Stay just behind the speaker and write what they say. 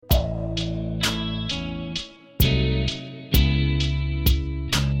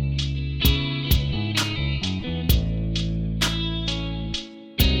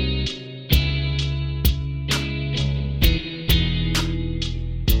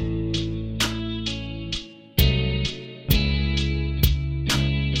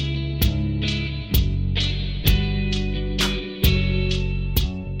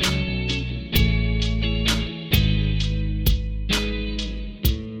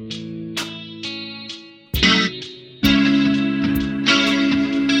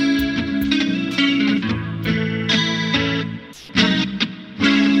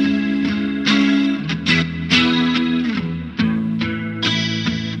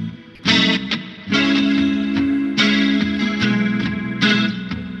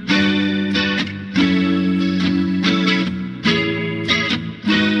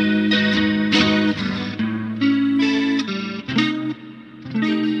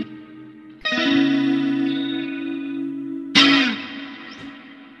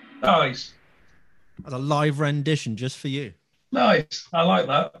Nice. As a live rendition just for you. Nice. I like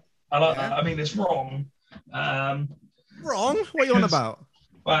that. I like Yeah. that. I mean, it's wrong. Wrong? What are you on Because about?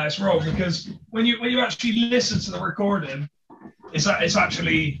 well, it's wrong because when you actually listen to the recording, it's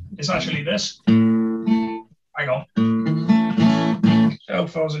actually this. Hang on.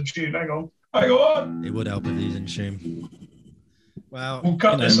 Headphones in tune. Hang on. Hang on. It would help if he's in tune. Well, We'll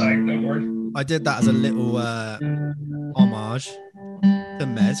cut this out. Don't worry. I did that as a little homage to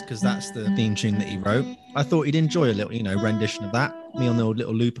Mez because that's the theme tune that he wrote. I thought he'd enjoy a little, rendition of that. Me on the old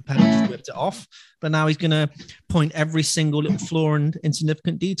little looper pedal just whipped it off. But now he's going to point every single little flaw and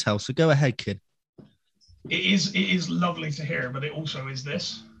insignificant detail. So go ahead, kid. It is lovely to hear, but it also is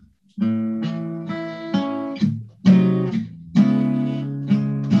this.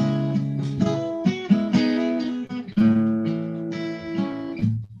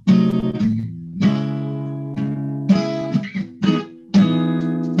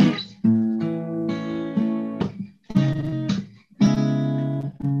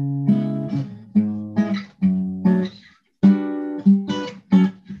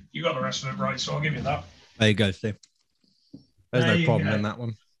 Of it right, so I'll give you that. There you go, Steve. There's There no problem go. in that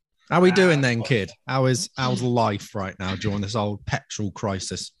one. How are we doing then, kid? How's life right now during this old petrol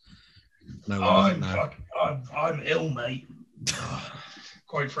crisis? No one doesn't know. I'm ill, mate.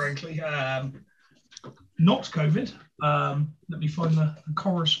 Quite frankly, not COVID. Let me find the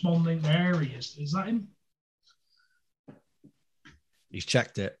corresponding. There he is. Is that him? He's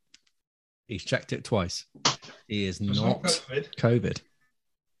checked it. He's checked it twice. He is not COVID. COVID.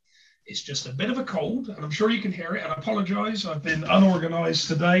 It's just a bit of a cold, and I'm sure you can hear it. And I apologise. I've been unorganised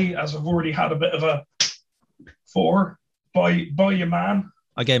today, as I've already had a bit of a by your man.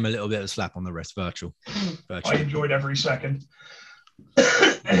 I gave him a little bit of a slap on the wrist, virtual. I enjoyed every second.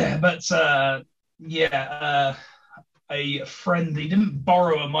 But a friend, he didn't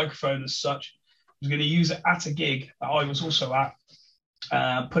borrow a microphone as such. He was going to use it at a gig that I was also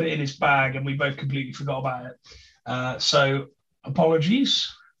at. Put it in his bag, and we both completely forgot about it. So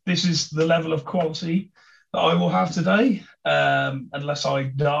apologies. This is the level of quality that I will have today, unless I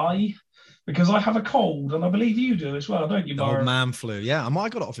die, because I have a cold, and I believe you do as well, don't you, Marv? Old man flu. Yeah, I might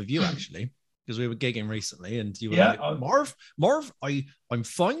have got it off of you, actually, because we were gigging recently, and you were like, Marv, I'm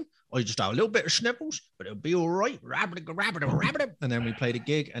fine. I just have a little bit of sniffles, but it'll be all right. Rabbit. And then we played a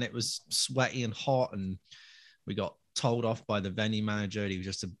gig, and it was sweaty and hot, and we got told off by the venue manager. He was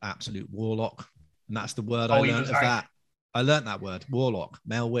just an absolute warlock, and that's the word I learned of that. I learned that word, warlock,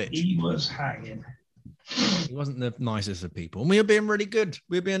 male witch. He was hanging. He wasn't the nicest of people. And we were being really good.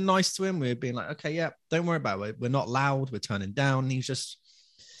 We were being nice to him. We were being like, okay, yeah, don't worry about it. We're not loud. We're turning down. And he's just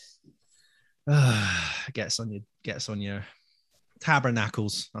gets on your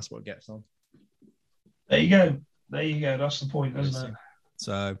tabernacles. That's what it gets on. There you go. That's the point, isn't it?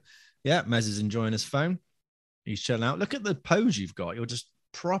 So, yeah, Mez is enjoying his phone. He's chilling out. Look at the pose you've got. You're just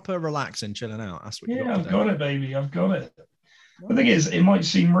proper relaxing, chilling out. That's what I've got it, baby. I've got it. The thing is, it might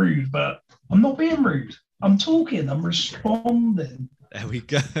seem rude, but I'm not being rude. I'm talking. I'm responding. There we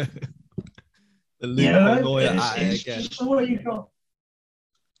go. The lawyer it's just the way you got.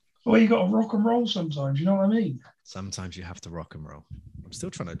 The way you got to rock and roll sometimes. You know what I mean? Sometimes you have to rock and roll. I'm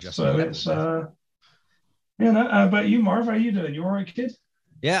still trying to adjust. So it's how about you, Marv? How are you doing? You all right, kid?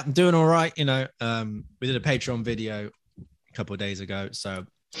 Yeah, I'm doing all right. We did a Patreon video a couple of days ago, so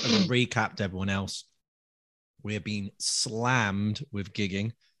I've recapped everyone else. We have been slammed with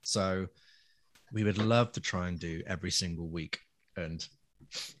gigging, so we would love to try and do every single week, and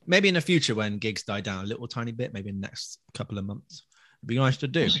maybe in the future when gigs die down a little tiny bit, maybe in the next couple of months, it'd be nice to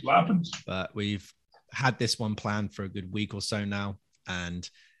do. What happens? But we've had this one planned for a good week or so now, and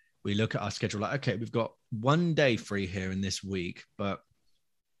we look at our schedule like, okay, we've got one day free here in this week,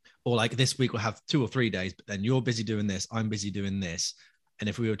 or like this week we'll have 2 or 3 days, but then you're busy doing this, I'm busy doing this. And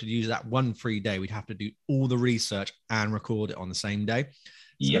if we were to use that one free day, we'd have to do all the research and record it on the same day.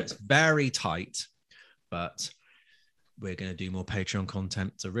 So It's very tight, but we're going to do more Patreon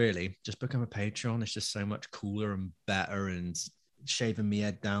content. So really just become a Patreon. It's just so much cooler and better, and shaving me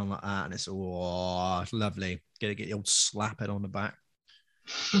head down like that. And it's lovely. Get the old slap head on the back.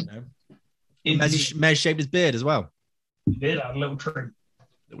 Mez shaved his beard as well. He did have a little trim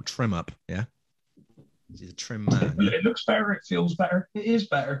up, yeah. He's a trim man. It looks better. It feels better. It is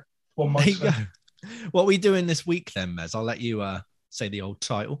better. There you go. What are we doing this week then, Mez? I'll let you say the old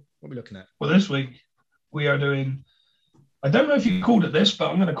title. What are we looking at? Well, this week we are doing. I don't know if you called it this, but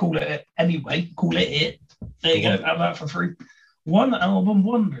I'm going to call it anyway. Call it it. There you go. Have that for free. One album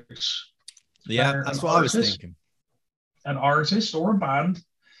wonders. Yeah, that's what I was thinking. An artist or a band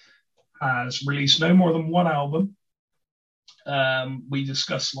has released no more than one album We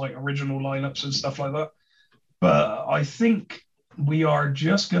discuss like original lineups and stuff like that. But I think we are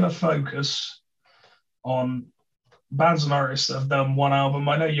just going to focus on bands and artists that have done one album.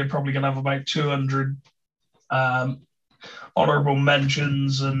 I know you're probably going to have about 200 honorable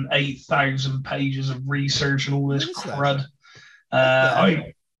mentions and 8,000 pages of research and all this crud.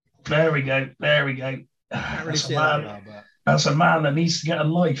 There we go. That's a man that needs to get a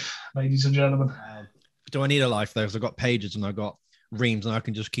life, ladies and gentlemen. Do I need a life though? Because I've got pages and I've got reams and I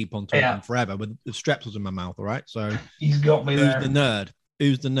can just keep on talking forever with the strepsils in my mouth. All right. So he's got me there.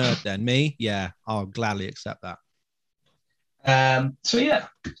 Who's the nerd then? Me? Yeah, I'll gladly accept that. So yeah,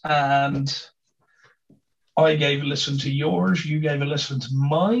 and I gave a listen to yours. You gave a listen to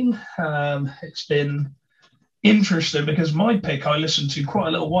mine. It's been interesting because my pick I listened to quite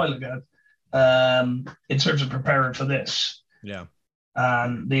a little while ago. In terms of preparing for this. Yeah.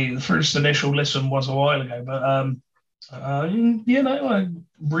 And the first initial listen was a while ago, but I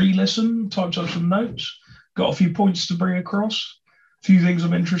re-listened, typed up some notes, got a few points to bring across, a few things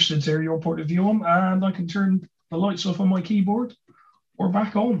I'm interested to hear your point of view on, and I can turn the lights off on my keyboard or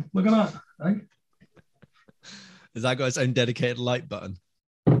back on. Look at that. Eh? Has that got its own dedicated light button?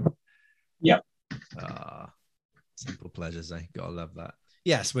 Yep. Simple pleasures, eh? Gotta love that.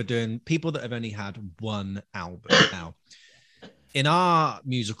 Yes, we're doing people that have only had one album now. In our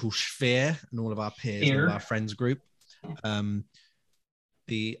musical sphere and all of our peers, all of our friends group,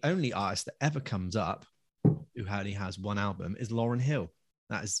 the only artist that ever comes up who only has one album is Lauryn Hill.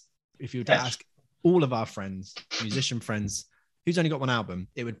 That is, if you were to ask all of our friends, musician friends, who's only got one album,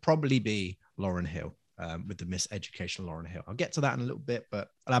 it would probably be Lauryn Hill, with the Miseducational Lauryn Hill. I'll get to that in a little bit, but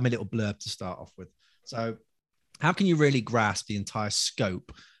I'll have my little blurb to start off with. So how can you really grasp the entire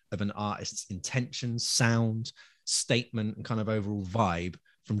scope of an artist's intentions, sound, statement, and kind of overall vibe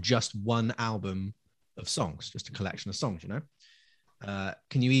from just one album of songs, just a collection of songs, you know?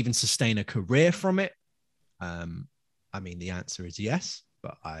 Can you even sustain a career from it? I mean, the answer is yes,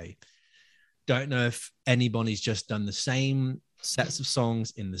 but I don't know if anybody's just done the same sets of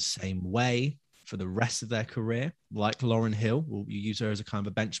songs in the same way for the rest of their career, like Lauryn Hill. Well, you use her as a kind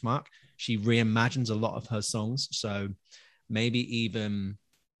of a benchmark. She reimagines a lot of her songs. So maybe even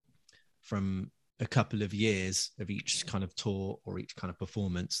from a couple of years of each kind of tour or each kind of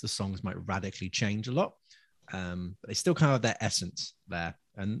performance, the songs might radically change a lot. But they still kind of have their essence there,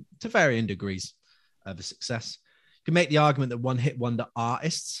 and to varying degrees of a success. You can make the argument that one hit wonder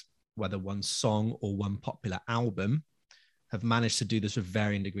artists, whether one song or one popular album, have managed to do this with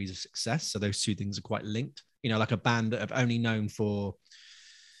varying degrees of success. So those two things are quite linked. You know, like a band that have only known for,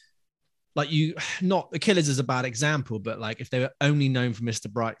 like not The Killers is a bad example, but like if they were only known for Mr.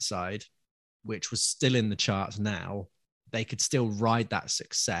 Brightside, which was still in the charts now, they could still ride that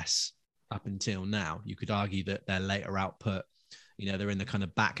success up until now. You could argue that their later output, you know, they're in the kind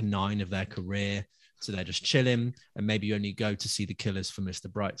of back nine of their career. So they're just chilling, and maybe you only go to see The Killers for Mr.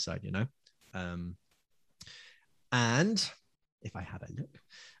 Brightside, you know? And if I had a look,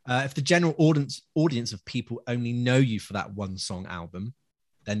 if the general audience of people only know you for that one song album,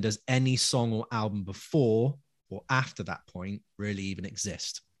 then does any song or album before or after that point really even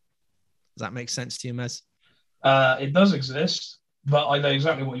exist? Does that make sense to you, Mez? It does exist, but I know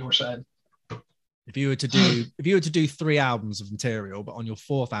exactly what you were saying. If you were to do 3 albums of material, but on your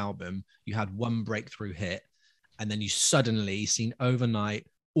 4th album, you had one breakthrough hit, and then you suddenly seen overnight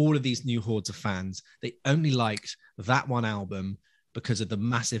all of these new hordes of fans, they only liked that one album because of the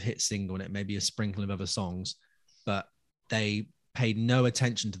massive hit single, and it may be a sprinkle of other songs, but they paid no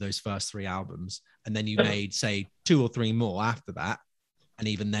attention to those first 3 albums. And then you made, say, 2 or 3 more after that. And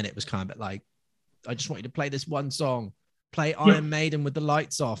even then it was kind of like, I just want you to play this one song. Play Iron Maiden with the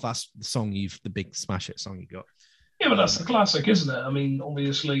lights off. That's the song the big smash hit song you got. Yeah, but that's the classic, isn't it? I mean,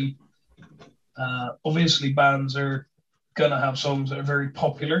 obviously bands are going to have songs that are very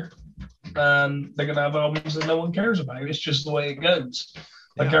popular, and they're going to have albums that no one cares about. It's just the way it goes.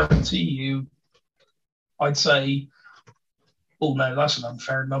 Yeah. I guarantee you, I'd say, oh no, that's an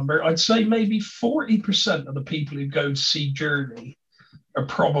unfair number. I'd say maybe 40% of the people who go to see Journey are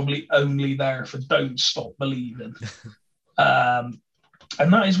probably only there for Don't Stop Believing. And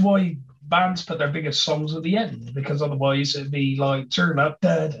that is why bands put their biggest songs at the end, because otherwise it'd be like, turn up,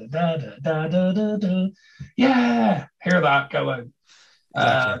 da da da da da da da, yeah, hear that, go home.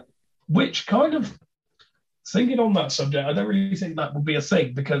 Exactly. Which kind of, thinking on that subject, I don't really think that would be a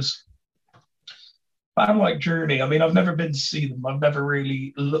thing, because band like Journey, I mean, I've never been to see them, I've never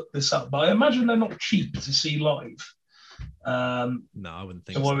really looked this up, but I imagine they're not cheap to see live. No, I wouldn't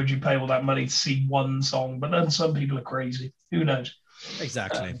think so. Why would you pay all that money to see one song? But then some people are crazy. Who knows?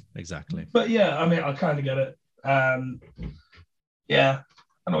 Exactly. But yeah, I mean, I kind of get it. Yeah,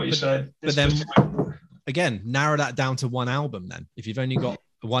 I know what you're saying. But then again, narrow that down to one album. Then, if you've only got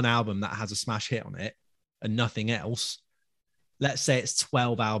one album that has a smash hit on it and nothing else, let's say it's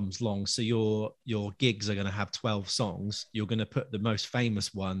 12 albums long. So your gigs are going to have 12 songs. You're going to put the most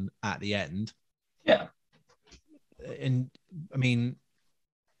famous one at the end. Yeah. And I mean,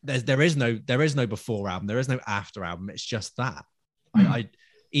 there is no before album, there is no after album. It's just that. I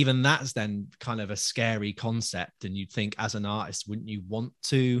even that's then kind of a scary concept. And you'd think, as an artist, wouldn't you want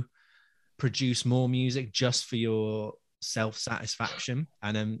to produce more music just for your self-satisfaction?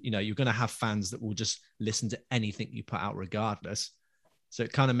 And then you're going to have fans that will just listen to anything you put out regardless. So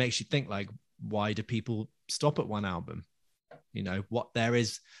it kind of makes you think, like, why do people stop at one album? What there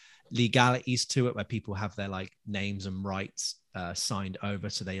is legalities to it where people have their like names and rights signed over,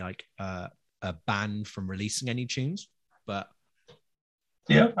 so they like are banned from releasing any tunes. But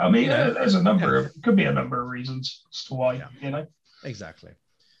yeah, I mean, there's a number of, could be a number of reasons as to why, exactly.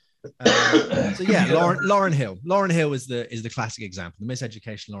 So yeah, Lauryn Hill is the classic example. The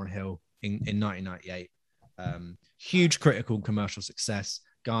Miseducation Lauryn Hill in 1998, huge critical commercial success,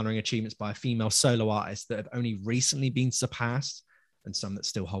 garnering achievements by a female solo artist that have only recently been surpassed, and some that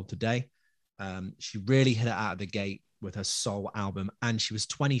still hold today. She really hit it out of the gate with her Soul album, and she was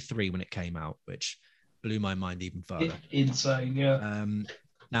 23 when it came out, which blew my mind even further. Insane, yeah.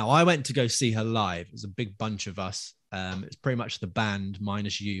 Now, I went to go see her live. It was a big bunch of us. It's pretty much the band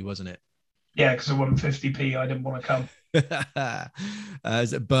minus you, wasn't it? Yeah, because it wasn't 50p. I didn't want to come. It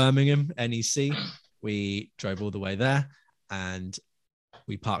was at Birmingham, NEC. We drove all the way there, and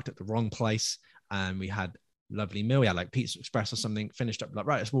we parked at the wrong place, and we had a lovely meal. We had like Pizza Express or something, finished up, like,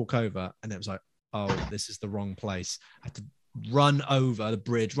 right, let's walk over. And it was like, oh, this is the wrong place. I had to run over the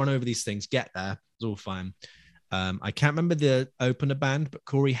bridge, run over these things, get there. It was all fine. I can't remember the opener band, but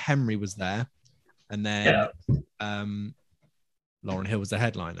Corey Henry was there. And then Lauryn Hill was the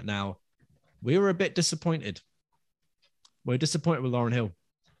headliner. Now, we were a bit disappointed. We're disappointed with Lauryn Hill.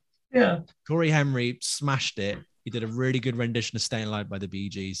 Yeah. Corey Henry smashed it. He did a really good rendition of Staying Alive by the Bee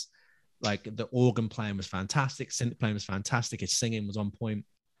Gees. Like, the organ playing was fantastic. Synth playing was fantastic. His singing was on point.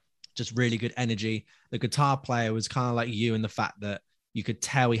 Just really good energy. The guitar player was kind of like you in the fact that you could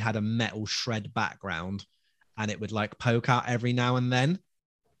tell he had a metal shred background, and it would like poke out every now and then,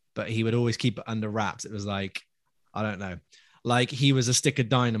 but he would always keep it under wraps. It was like, I don't know, like he was a stick of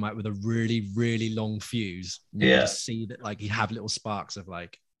dynamite with a really, really long fuse. You just see that, like, he'd have little sparks of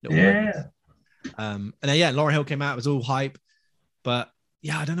like little moments. And then Lauryn Hill came out. It was all hype, but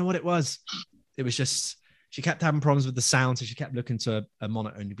I don't know what it was. It was just, she kept having problems with the sound, so she kept looking to a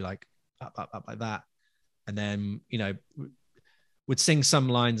monitor and you'd be like up like that, and then would sing some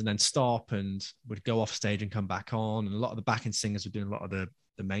lines and then stop and would go off stage and come back on. And a lot of the backing singers were doing a lot of the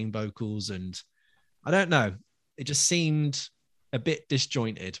main vocals. And I don't know, it just seemed a bit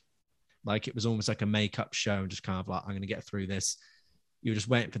disjointed. Like it was almost like a makeup show and just kind of like, I'm going to get through this. You were just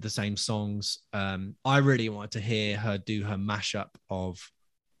waiting for the same songs. I really wanted to hear her do her mashup of,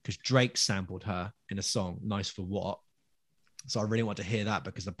 because Drake sampled her in a song, Nice for What. So I really want to hear that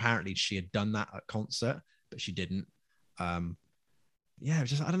because apparently she had done that at concert, but she didn't. It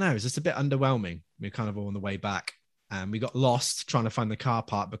was just, I don't know, it was just a bit underwhelming. We were kind of all on the way back and we got lost trying to find the car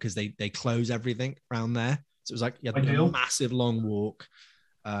park because they close everything around there. So it was like, a massive long walk.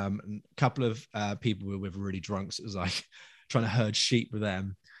 And a couple of people we were with really drunk. So it was like trying to herd sheep with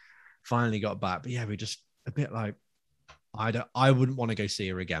them. Finally got back. But we just a bit like, I wouldn't want to go see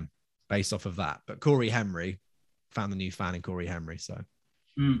her again based off of that. But Corey Henry, found a new fan in Corey Henry. So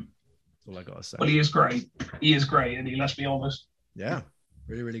that's all I got to say. Well, he is great. He is great. And let's be honest. Yeah,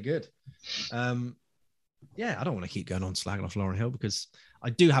 really, really good. I don't want to keep going on slagging off Lauryn Hill because I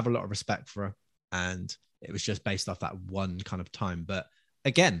do have a lot of respect for her. And it was just based off that one kind of time. But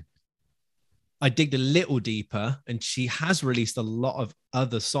again, I digged a little deeper and she has released a lot of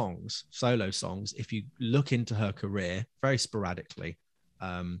other songs, solo songs, if you look into her career very sporadically.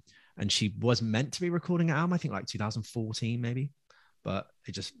 And she was meant to be recording an album, I think like 2014 maybe, but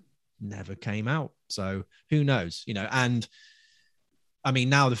it just never came out. So who knows, and I mean,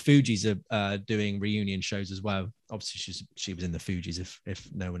 now the Fugees are doing reunion shows as well. Obviously she was in the Fugees if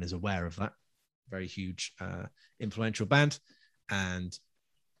no one is aware of that. Very huge, influential band. And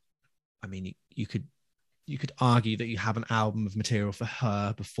I mean, you could argue that you have an album of material for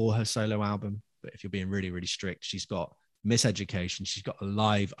her before her solo album, but if you're being really, really strict, she's got Miseducation. She's got a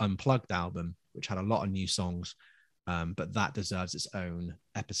live unplugged album, which had a lot of new songs, but that deserves its own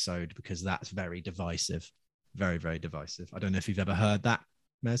episode because that's very divisive, very, very divisive. I don't know if you've ever heard that,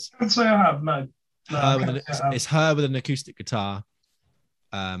 Mez. I can't say I have, no. It's her with an acoustic guitar,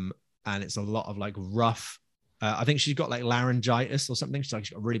 and it's a lot of like rough I think she's got like laryngitis or something. She's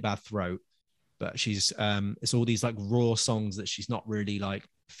got a really bad throat, but she's it's all these like raw songs that she's not really like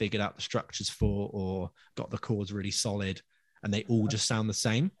figured out the structures for or got the chords really solid, and they all just sound the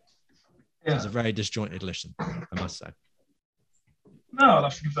same. Yeah. It's a very disjointed listen, I must say. No, I'll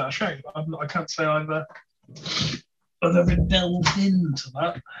have to give that a shot. I can't say I've ever delved into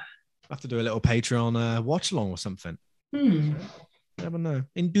that. I'll have to do a little Patreon watch along or something. Never know.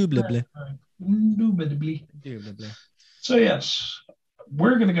 Indubitably. Indubitably. So yes,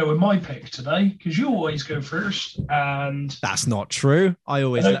 we're going to go with my pick today because you always go first, and that's not true. I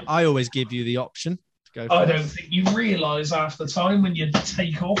always give you the option to go first. I don't think you realise half the time when you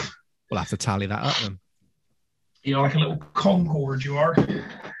take off. We'll have to tally that up then. You're like a little Concorde, you are.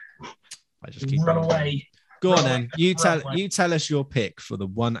 I just keep run away. Go on then. You tell us your pick for the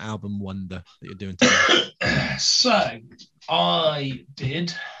one album wonder that you're doing today. So I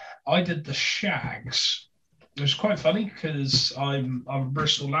did the Shags. It was quite funny because I'm a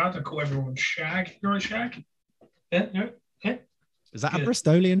Bristol lad. I call everyone Shag. You're right, Shag? Yeah. Is that a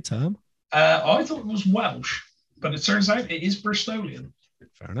Bristolian term? I thought it was Welsh, but it turns out it is Bristolian.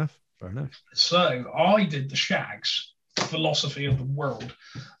 Fair enough. So I did the Shags, Philosophy of the World.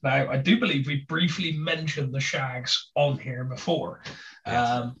 Now, I do believe we briefly mentioned the Shags on here before.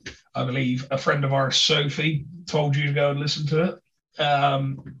 Yes. I believe a friend of ours, Sophie, told you to go and listen to it.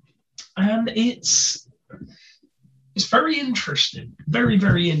 And it's very interesting. Very,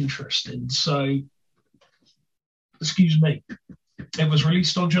 very interesting. So, excuse me. It was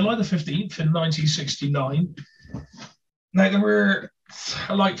released on July the 15th in 1969. Now, there were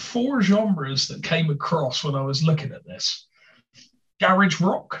like 4 genres that came across when I was looking at this: garage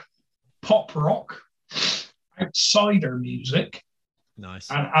rock, pop rock, outsider music,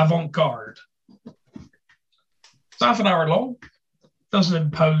 nice, and avant-garde. It's half an hour long, doesn't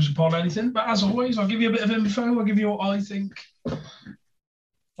impose upon anything, but as always, I'll give you a bit of info, I'll give you what I think, and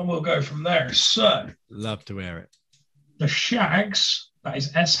we'll go from there. So, love to hear it. The Shags, that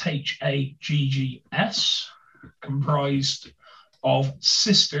is SHAGGS, comprised of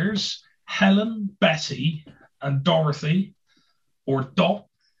sisters Helen, Betty, and Dorothy, or Dot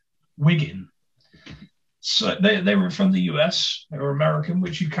Wiggin. So they were from the US. They were American,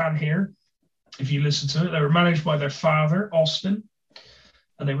 which you can hear if you listen to it. They were managed by their father, Austin,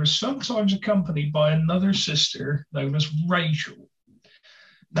 and they were sometimes accompanied by another sister known as Rachel.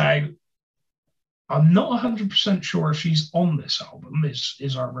 Now, I'm not 100% sure if she's on this album.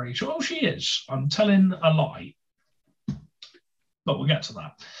 Is our Rachel? Oh, she is. I'm telling a lie. But we'll get to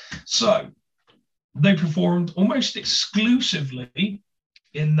that. So they performed almost exclusively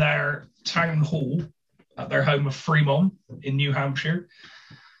in their town hall at their home of Fremont in New Hampshire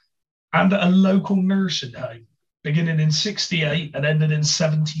and at a local nursing home, beginning in 1968 and ended in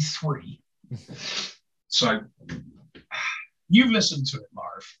 1973. So you've listened to it,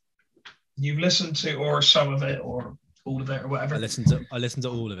 Marv. You've listened to or some of it or all of it or whatever. I listened to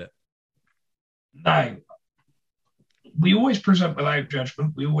all of it. Now, we always present without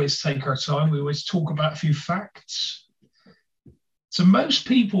judgment. We always take our time. We always talk about a few facts. So most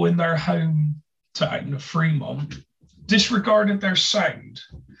people in their hometown of Fremont disregarded their sound,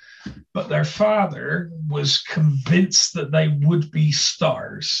 but their father was convinced that they would be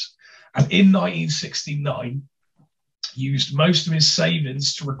stars. And in 1969, used most of his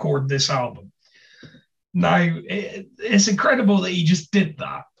savings to record this album. Now, it's incredible that he just did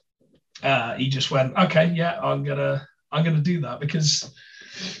that. He just went, okay, yeah, I'm gonna do that because,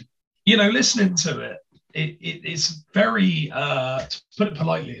 listening to it, it's very, to put it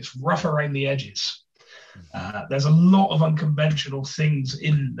politely, it's rough around the edges. There's a lot of unconventional things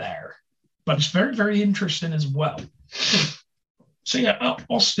in there, but it's very, very interesting as well. So yeah,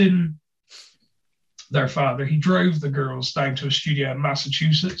 Austin, their father, he drove the girls down to a studio in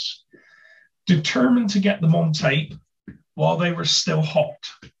Massachusetts, determined to get them on tape while they were still hot.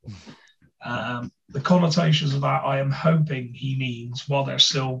 The connotations of that, I am hoping he means while they're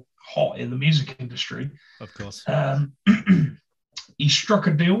still hot in the music industry. Of course. He struck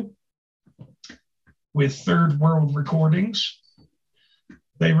a deal with Third World Recordings.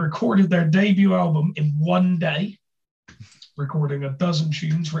 They recorded their debut album in one day, recording 12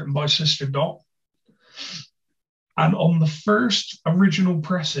 tunes written by Sister Dot. And on the first original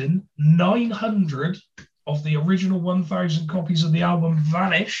pressing, 900 of the original 1,000 copies of the album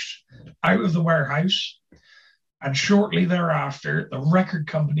vanished out of the warehouse. And shortly thereafter, the record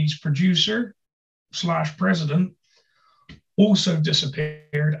company's producer/president also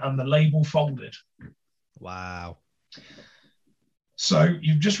disappeared and the label folded. Wow. So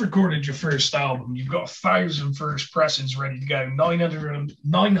you've just recorded your first album. You've got 1,000 first pressings ready to go.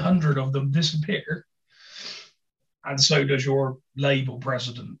 900 of them disappear. and so does your label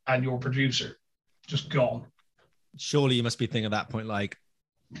president and your producer. Just gone. Surely you must be thinking at that point, like,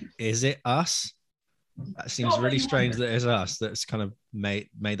 is it us? That seems really strange that it's us that's kind of made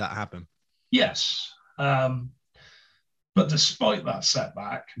that happen. Yes. But despite that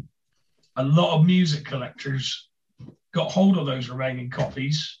setback, a lot of music collectors got hold of those remaining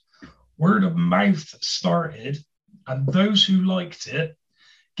copies. Word of mouth started, and those who liked it,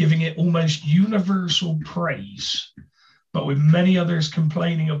 giving it almost universal praise, but with many others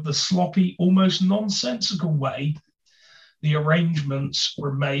complaining of the sloppy, almost nonsensical way the arrangements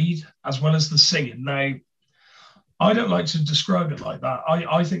were made, as well as the singing. Now, I don't like to describe it like that.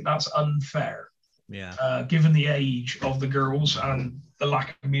 I think that's unfair. Yeah. Given the age of the girls and the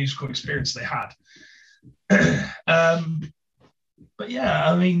lack of musical experience they had. But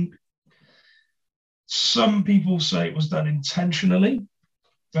yeah, I mean, some people say it was done intentionally,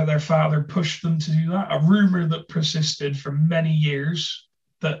 that their father pushed them to do that. A rumor that persisted for many years,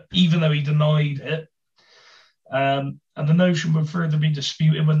 that even though he denied it, and the notion would further be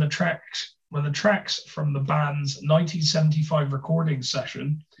disputed when the tracks from the band's 1975 recording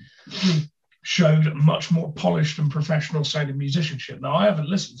session showed much more polished and professional sounding musicianship. Now, I haven't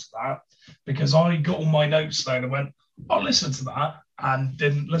listened to that because I got all my notes down and went, I'll listen to that, and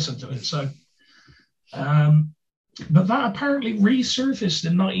didn't listen to it. So, but that apparently resurfaced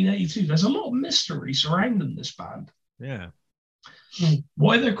in 1982. There's a lot of mystery surrounding this band. Yeah.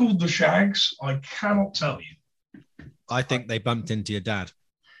 Why they're called the Shags, I cannot tell you. I think they bumped into your dad.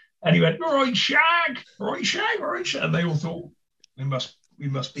 And he went, all right, Shag, all right, Shag, all right, Shag. And they all thought, we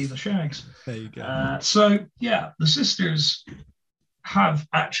must be the Shags. There you go. So, yeah, the sisters have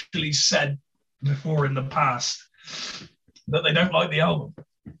actually said before in the past that they don't like the album.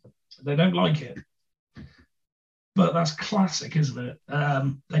 They don't like it. But that's classic, isn't it?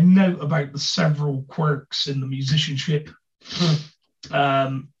 They note about the several quirks in the musicianship,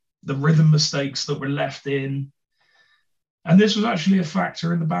 the rhythm mistakes that were left in. And this was actually a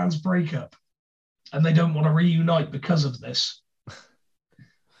factor in the band's breakup. And they don't want to reunite because of this.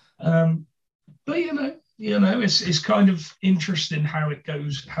 But you know, it's kind of interesting how it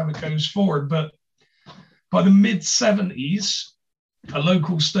goes forward. But by the mid-70s, a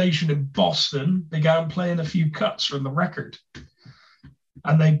local station in Boston began playing a few cuts from the record,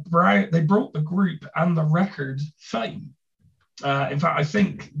 and they brought the group and the record fame. In fact, I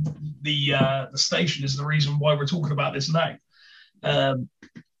think the station is the reason why we're talking about this now.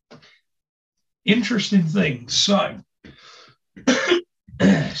 Interesting thing. So,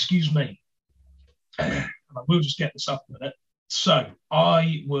 excuse me. I will just get this up a minute. So,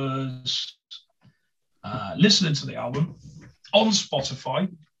 I was listening to the album on Spotify,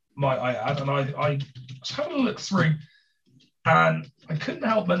 might I add, and I was having a look through, and I couldn't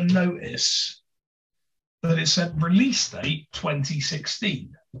help but notice that it said release date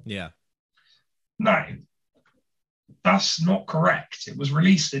 2016. Yeah. Now, that's not correct. It was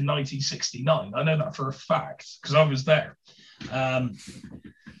released in 1969. I know that for a fact because I was there. And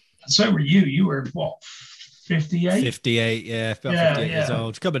so were you. You were what, 58? 58, yeah. About 58 years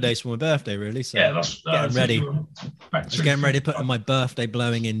old. A couple of days for my birthday, really. So yeah, that's getting ready. I was getting ready to put in my birthday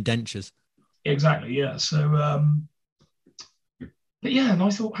blowing indentures. Exactly, yeah. So, but yeah, and I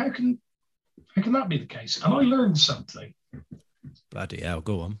thought, how can that be the case? And I learned something. Bloody hell,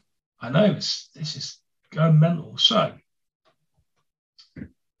 go on. I know, this is going mental. So,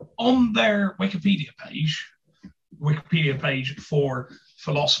 on their Wikipedia page for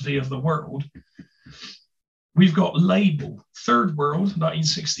Philosophy of the World, we've got label Third World,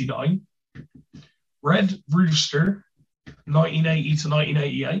 1969, Red Rooster, 1980 to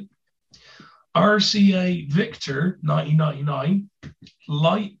 1988, RCA Victor, 1999,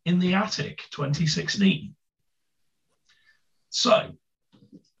 Light in the Attic, 2016. So,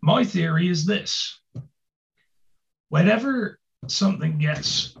 my theory is this. Whenever something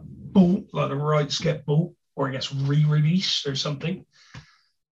gets bought, like the rights get bought, or it gets re-released or something,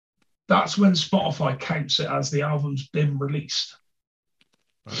 that's when Spotify counts it as the album's been released.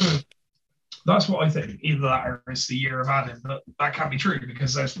 That's what I think. Either that or it's the year of adding, but that can't be true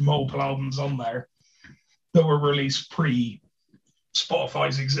because there's multiple albums on there that were released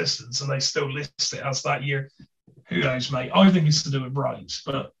pre-Spotify's existence and they still list it as that year. Who knows, mate? I think it's to do with rights,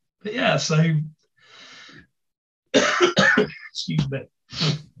 but yeah, so excuse me.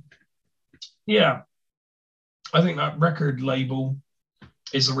 Yeah, I think that record label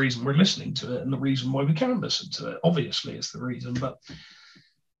is the reason we're listening to it and the reason why we can listen to it. Obviously, it's the reason, but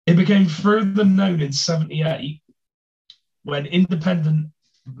it became further known in 78 when independent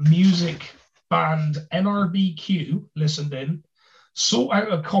music band NRBQ listened in, sought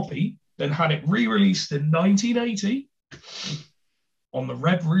out a copy then had it re-released in 1980 on the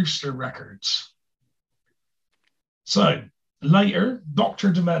Red Rooster Records. So later,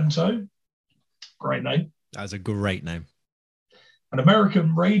 Dr. Demento, great name. That's a great name. An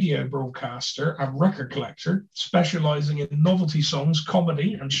American radio broadcaster and record collector specializing in novelty songs,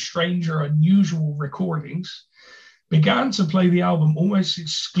 comedy, and strange or unusual recordings, began to play the album almost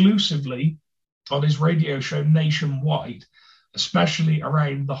exclusively on his radio show nationwide, especially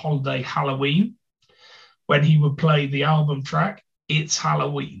around the holiday Halloween, when he would play the album track, It's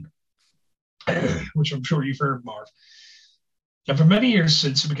Halloween, which I'm sure you've heard, Marv. And for many years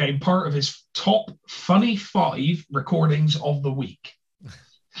since, it became part of his top funny 5 recordings of the week.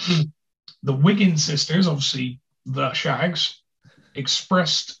 The Wiggins sisters, obviously the Shags,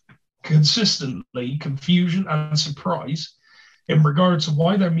 expressed consistently confusion and surprise in regard to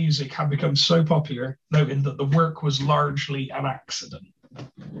why their music had become so popular, noting that the work was largely an accident.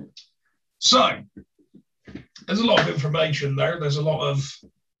 So, there's a lot of information there. There's a lot of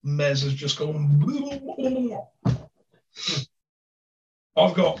Mez has just gone.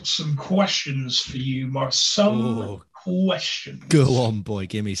 I've got some questions for you, Mark. Some questions. Go on, boy.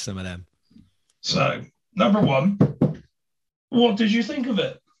 Give me some of them. So, number 1, what did you think of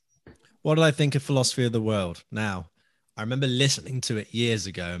it? What did I think of Philosophy of the World? Now, I remember listening to it years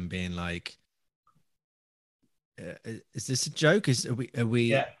ago and being like, is this a joke? Are we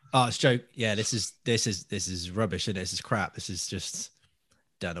Yeah. Oh, it's a joke. Yeah, this is rubbish, and this is crap. This is just,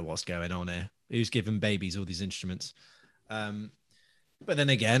 don't know what's going on here. Who's giving babies all these instruments? But then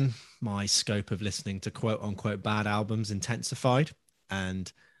again, my scope of listening to quote unquote bad albums intensified,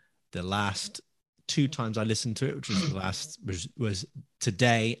 and the last 2 times I listened to it, which was the last was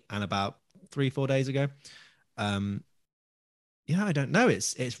today and about 3-4 days ago. Yeah, I don't know.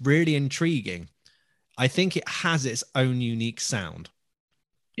 It's really intriguing. I think it has its own unique sound.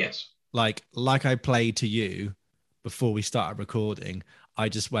 Yes. Like I played to you before we started recording. I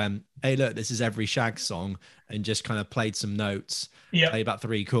just went, hey, look, this is every Shag song, and just kind of played some notes, played about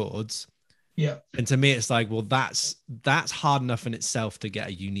 3 chords. Yeah. And to me, it's like, well, that's hard enough in itself to get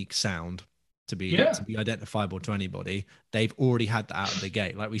a unique sound to be identifiable to anybody. They've already had that out of the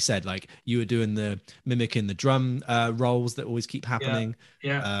gate. Like we said, like you were doing the mimicking the drum rolls that always keep happening.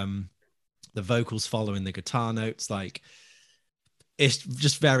 Yeah. The vocals following the guitar notes, like it's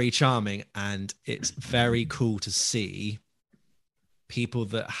just very charming, and it's very cool to see people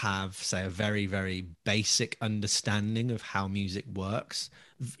that have, say, a very, very basic understanding of how music works,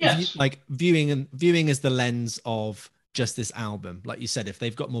 like viewing as the lens of just this album. Like you said, if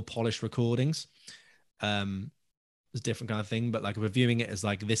they've got more polished recordings, it's a different kind of thing. But like we're viewing it as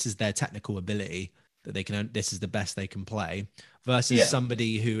like, this is their technical ability that they can, this is the best they can play, versus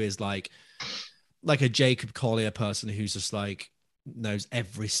somebody who is like a Jacob Collier person who's just like knows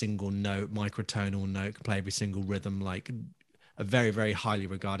every single note, microtonal note, can play every single rhythm, like a very, very highly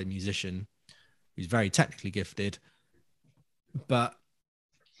regarded musician who's very technically gifted. But,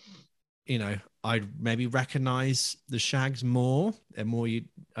 you know, I'd maybe recognize the Shags more. They're more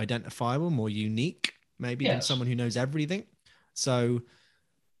identifiable, more unique, maybe, than someone who knows everything. So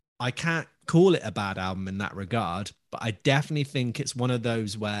I can't call it a bad album in that regard, but I definitely think it's one of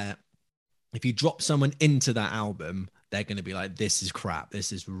those where if you drop someone into that album, they're going to be like, this is crap.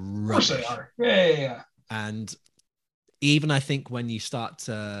 This is rubbish. Of course they are. Yeah. And even I think when you start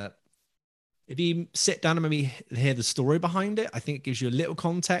to, if you sit down and maybe hear the story behind it, I think it gives you a little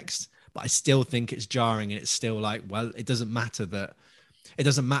context, but I still think it's jarring, and it's still like, well, it doesn't matter that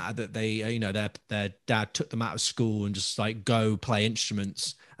they, you know, their dad took them out of school and just like go play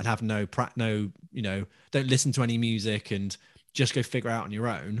instruments and have no, you know, don't listen to any music and just go figure out on your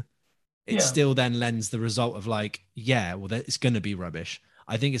own. It still then lends the result of like, yeah, well, it's going to be rubbish.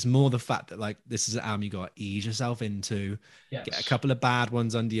 I think it's more the fact that like this is an album you got to ease yourself into, get a couple of bad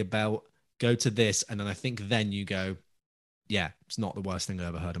ones under your belt, go to this, and then I think then you go, yeah, it's not the worst thing I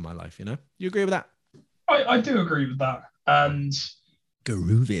ever heard in my life. You know, you agree with that? I do agree with that, and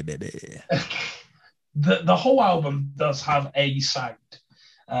groovy, baby. the whole album does have a sound.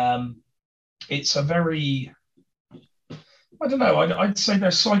 It's a very, I don't know. I'd say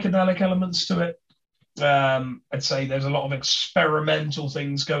there's psychedelic elements to it. I'd say there's a lot of experimental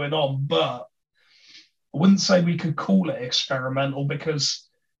things going on, but I wouldn't say we could call it experimental, because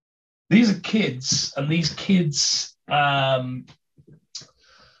these are kids, and these kids, they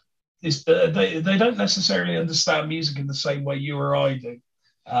don't necessarily understand music in the same way you or I do.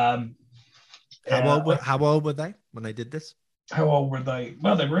 How old were they when they did this? How old were they?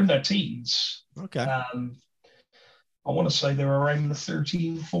 Well, they were in their teens. Okay. I want to say they were around the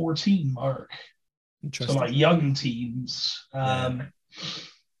 13, 14 mark. Interesting. So like young teens.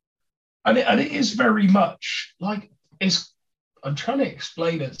 and it is very much like it's. I'm trying to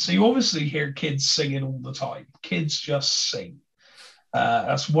explain it. So you obviously hear kids singing all the time. Kids just sing.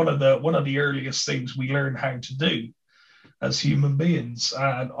 That's one of the earliest things we learn how to do as human beings,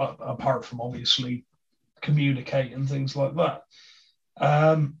 and apart from obviously communicate and things like that.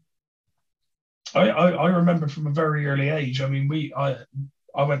 I remember from a very early age. I mean, I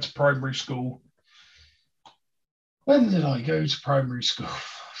went to primary school. When did I go to primary school?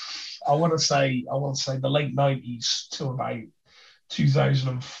 I want to say the late 90s to about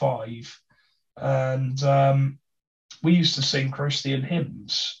 2005, and we used to sing Christian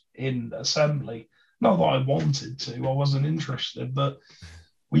hymns in assembly. Not that I wanted to, I wasn't interested, but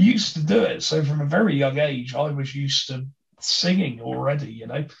we used to do it. So from a very young age, I was used to singing already, you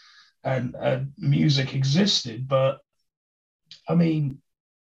know, and music existed. But I mean,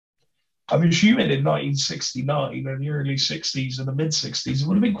 I'm assuming in 1969 and the early 60s and the mid 60s, it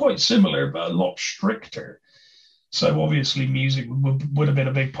would have been quite similar, but a lot stricter. So obviously, music would have been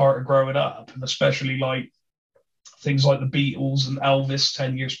a big part of growing up, and especially like things like the Beatles and Elvis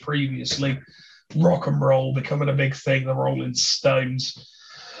 10 years previously, rock and roll becoming a big thing, the Rolling Stones.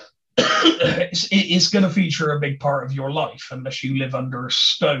 It's going to feature a big part of your life unless you live under a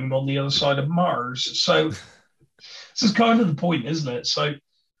stone on the other side of Mars. So this is kind of the point, isn't it? So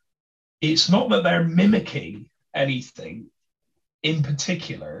it's not that they're mimicking anything in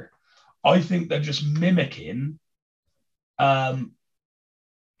particular. I think they're just mimicking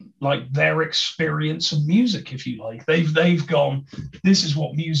like their experience of music, if you like. They've gone, this is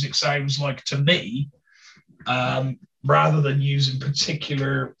what music sounds like to me, rather than using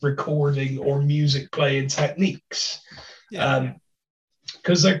particular recording or music playing techniques. Yeah.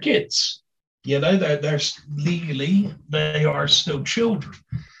 Because they're kids, you know, they're legally, they are still children.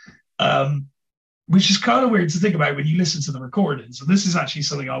 Which is kind of weird to think about when you listen to the recordings. And this is actually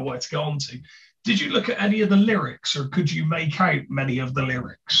something I wanted to go on to. Did you look at any of the lyrics, or could you make out many of the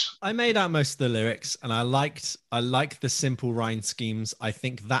lyrics? I made out most of the lyrics, and I liked the simple rhyme schemes. I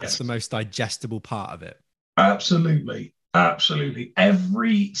think that's the most digestible part of it. Absolutely. Absolutely.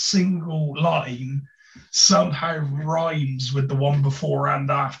 Every single line somehow rhymes with the one before and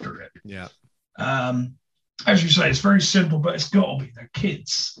after it. Yeah. As you say, it's very simple, but it's got to be. They're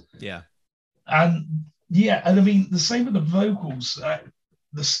kids. Yeah. And yeah, and I mean, the same with the vocals.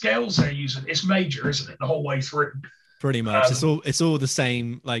 The scales they're using, it's major, isn't it? The whole way through. Pretty much. It's all the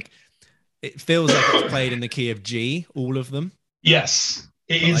same. Like, it feels like it's played in the key of G, all of them. Yes.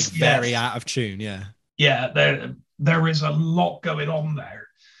 It is like very out of tune, yeah. Yeah, there is a lot going on there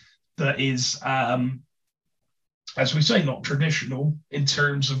that is, as we say, not traditional in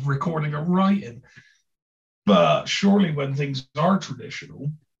terms of recording or writing. But surely when things are traditional,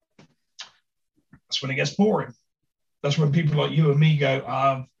 that's when it gets boring. That's when people like you and me go,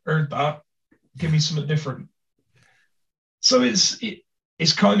 I've heard that. Give me something different. So it's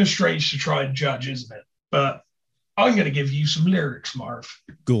kind of strange to try and judge, isn't it? But I'm going to give you some lyrics, Marv.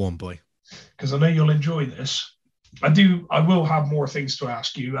 Go on, boy. Because I know you'll enjoy this. I will have more things to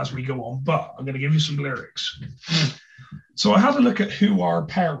ask you as we go on, but I'm going to give you some lyrics. So I had a look at Who Are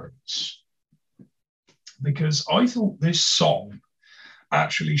Parents? Because I thought this song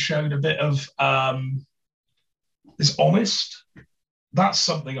actually showed a bit of is honest. That's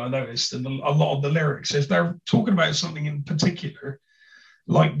something I noticed in a lot of the lyrics. If they're talking about something in particular,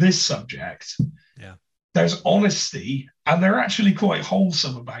 like this subject, yeah, there's honesty, and they're actually quite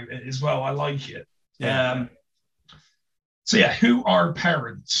wholesome about it as well. I like it. Yeah. So yeah, who are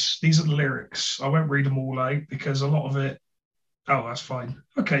parents? These are the lyrics. I won't read them all out because a lot of it. Oh, that's fine.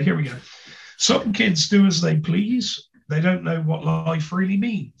 Okay, here we go. Some kids do as they please. They don't know what life really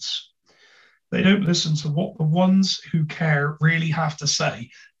means. They don't listen to what the ones who care really have to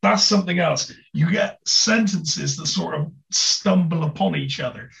say. That's something else. You get sentences that sort of stumble upon each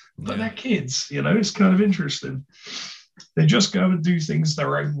other, but they're kids, you know, it's kind of interesting. They just go and do things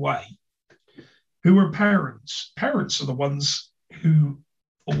their own way. Who are parents? Parents are the ones who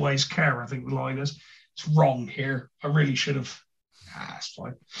always care, I think the line is. It's wrong here. I really should have. It's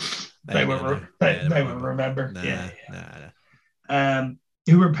fine. They won't remember. Nah.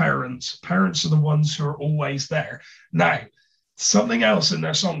 Who are parents? Parents are the ones who are always there. Now, something else in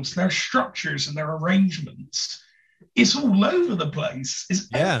their songs, their structures and their arrangements, it's all over the place. It's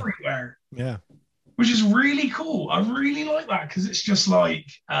everywhere. Yeah. Which is really cool. I really like that because it's just like,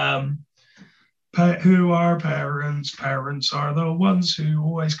 who are parents? Parents are the ones who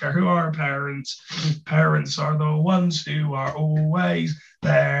always care. Who are parents? Parents are the ones who are always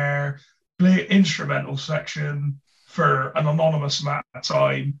there. Play instrumental section. for an anonymous amount of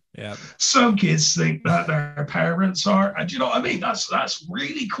time. Yeah. Some kids think that their parents are, and do you know what I mean? That's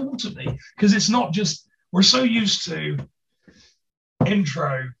really cool to me, because it's not just, we're so used to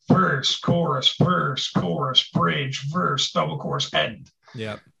intro, verse, chorus, bridge, verse, double chorus, end.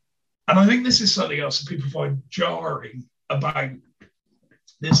 Yeah. And I think this is something else that people find jarring about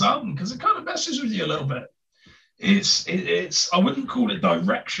this album, because it kind of messes with you a little bit. It's I wouldn't call it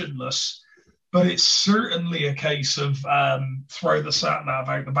directionless, but it's certainly a case of throw the sat nav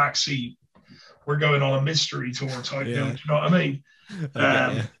out the back seat. We're going on a mystery tour type deal. Do you know what I mean?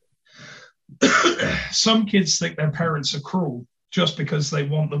 Some kids think their parents are cruel just because they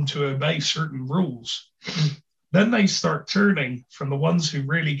want them to obey certain rules. Then they start turning from the ones who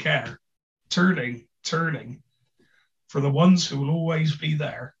really care, turning for the ones who will always be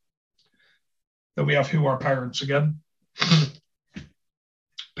there. Then we have Who Are Parents again.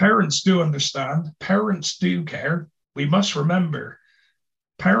 Parents do understand. Parents do care. We must remember,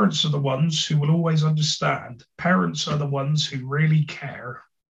 parents are the ones who will always understand. Parents are the ones who really care.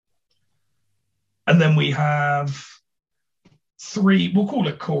 And then we have 3, we'll call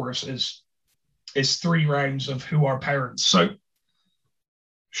it choruses. It's 3 rounds of Who Are Parents. So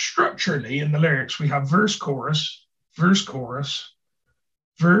structurally in the lyrics, we have verse, chorus, verse, chorus,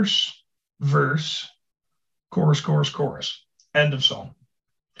 verse, chorus. End of song.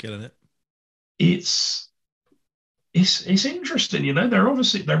 Killing it. It's interesting, you know. They're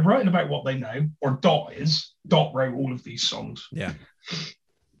writing about what they know, or Dot wrote all of these songs. Yeah.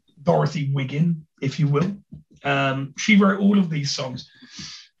 Dorothy Wiggin, if you will. She wrote all of these songs.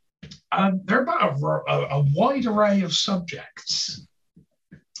 They're about a wide array of subjects,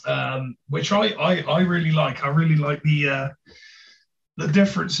 which I really like. I really like the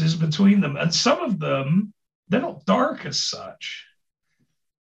differences between them. And some of them, they're not dark as such,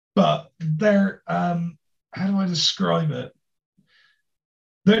 but they're, how do I describe it?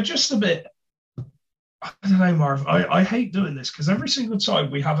 They're just a bit, I don't know, Marv. I hate doing this, because every single time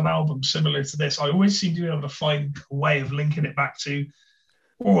we have an album similar to this, I always seem to be able to find a way of linking it back to,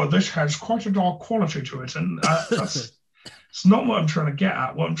 oh, this has quite a dark quality to it. And that's it's not what I'm trying to get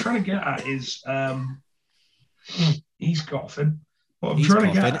at. What I'm trying to get at is he's coughing. What I'm trying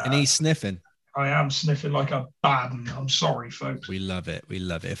to get at, and he's sniffing. I am sniffing like a bad one. I'm sorry, folks. We love it.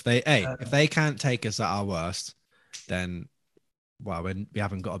 If they can't take us at our worst, then well, we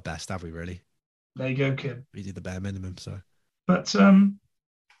haven't got a best, have we? Really? There you go, kid. We do the bare minimum. So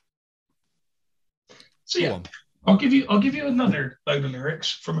yeah, I'll give you another load of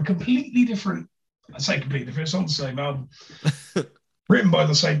lyrics from a completely different. I say completely different. It's on the same album, written by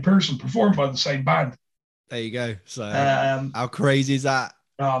the same person, performed by the same band. There you go. So how crazy is that?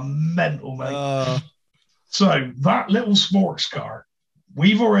 Mental, mate. So that little sports car,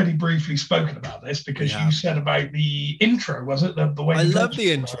 we've already briefly spoken about this, because you said about the intro, was it? The way I love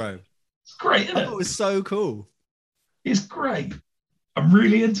the intro. It's great, isn't it? It was so cool. It's great. I'm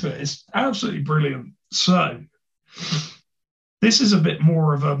really into it. It's absolutely brilliant. So this is a bit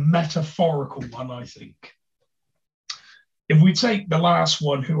more of a metaphorical one, I think. If we take the last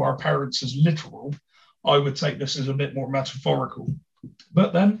one, Who Are Parents, as literal, I would take this as a bit more metaphorical.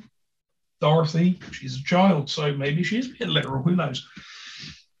 But then Dorothy, she's a child, so maybe she is being literal, who knows?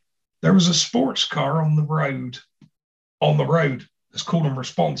 There was a sports car on the road. Let's call him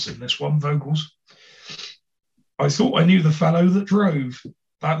Response in this one, vocals. I thought I knew the fellow that drove.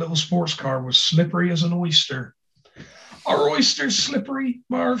 That little sports car was slippery as an oyster. Are oysters slippery,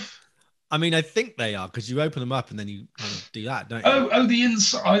 Marv? I mean, I think they are, because you open them up and then you kind of do that, don't you? Oh, the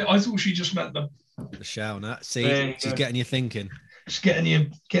inside. I thought she just meant the shell. No, see, she's getting you thinking. Just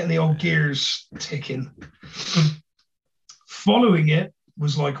getting the old gears ticking. Following it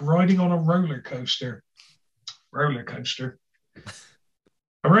was like riding on a roller coaster.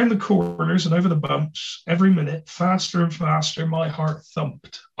 Around the corners and over the bumps, every minute, faster and faster, my heart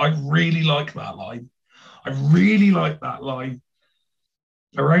thumped. I really like that line.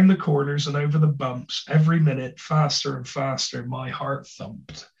 Around the corners and over the bumps, every minute, faster and faster, my heart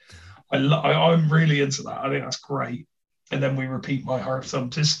thumped. I'm really into that. I think that's great. And then we repeat my heart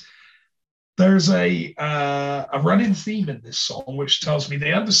thumped. There's a running theme in this song, which tells me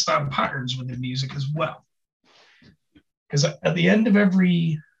they understand patterns within music as well. Because at the end of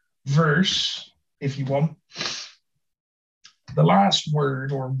every verse, if you want, the last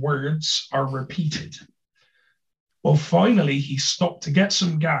word or words are repeated. Well, finally, he stopped to get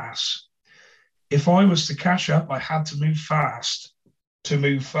some gas. If I was to catch up, I had to move fast.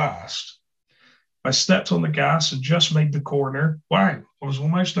 I stepped on the gas and just made the corner. Wow, I was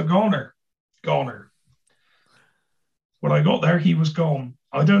almost a goner. When I got there, he was gone.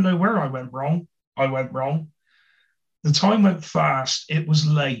 I don't know where I went wrong. The time went fast. It was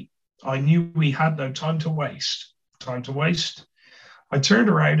late. I knew we had no time to waste. Time to waste. I turned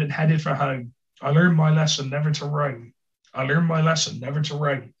around and headed for home. I learned my lesson never to roam. I learned my lesson never to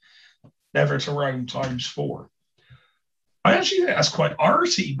roam. Never to roam times 4. I actually think that's quite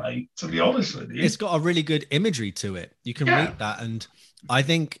arty, mate, to be honest with you. It's got a really good imagery to it. You can read that. And I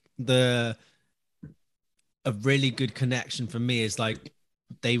think a really good connection for me is like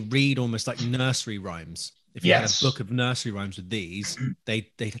they read almost like nursery rhymes. If you had a book of nursery rhymes with these, they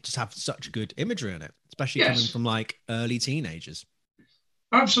just have such good imagery in it, especially coming from like early teenagers.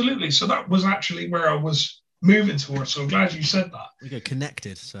 Absolutely. So that was actually where I was moving towards. So I'm glad you said that. We got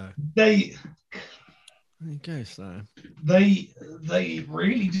connected. So there you go. So they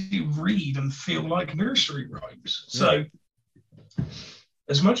really do read and feel like nursery rhymes. So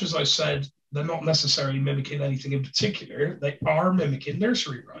as much as I said they're not necessarily mimicking anything in particular, they are mimicking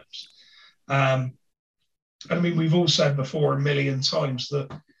nursery rhymes. I mean, we've all said before a million times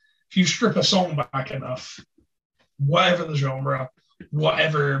that if you strip a song back enough, whatever the genre,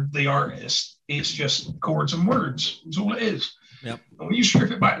 whatever the artist, it's just chords and words. That's all it is. Yep. And when you strip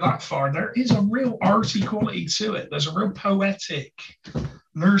it back that far, there is a real arty quality to it. There's a real poetic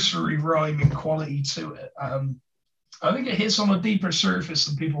nursery rhyming quality to it. I think it hits on a deeper surface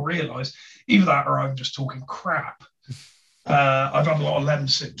than people realise. Either that or I'm just talking crap. I've had a lot of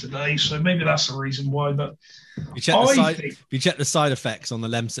Lemsip today, so maybe that's the reason why. But you check the side effects on the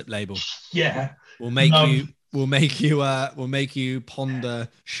Lemsip label. Yeah, we'll make you ponder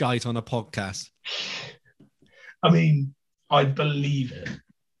shite on a podcast. I mean, I believe it.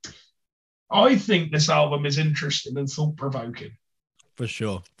 I think this album is interesting and thought-provoking. For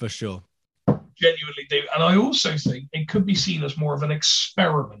sure. Genuinely do. And I also think it could be seen as more of an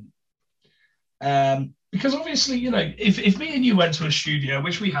experiment. Because obviously, you know, if me and you went to a studio,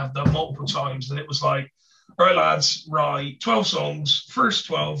 which we have done multiple times, and it was like, all right, lads, write 12 songs, first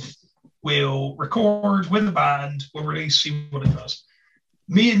 12, we'll record with a band, we'll release, see what it does.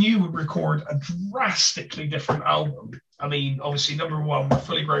 Me and you would record a drastically different album. I mean, obviously, number one, we're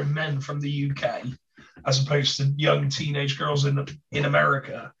fully grown men from the UK, as opposed to young teenage girls in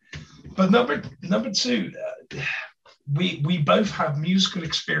America. But number two, we both have musical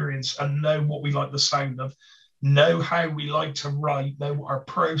experience and know what we like the sound of, know how we like to write, know what our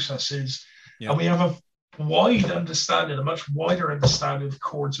process is, and we have a much wider understanding of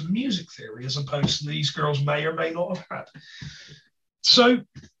chords and music theory, as opposed to these girls may or may not have had. So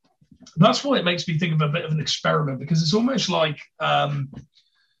that's why it makes me think of a bit of an experiment, because it's almost like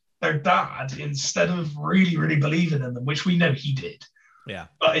their dad, instead of really, really believing in them, which we know he did. Yeah.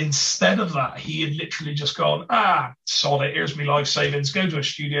 But instead of that, he had literally just gone, sod it, here's my life savings, go to a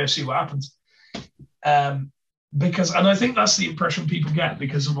studio, see what happens. And I think that's the impression people get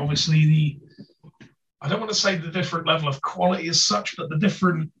because of obviously I don't want to say the different level of quality as such, but the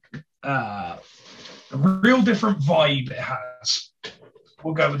different, a real different vibe it has.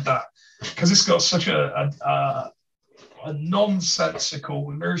 We'll go with that. Because it's got such a nonsensical,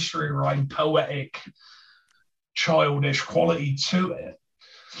 nursery rhyme, poetic, childish quality to it.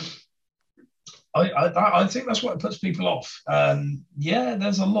 I think that's what puts people off.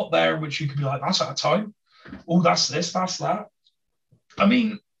 There's a lot there which you could be like, that's out of time. Oh, that's this, that's that. I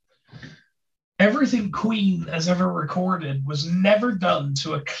mean, everything Queen has ever recorded was never done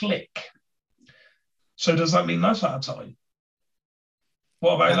to a click. So does that mean that's out of time?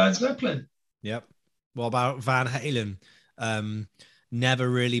 What about Led Zeppelin? Yep. What about Van Halen? Never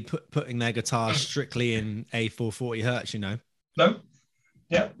really putting their guitar strictly in A440 hertz, you know? No.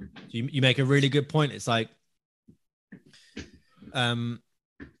 Yeah. You make a really good point. It's like,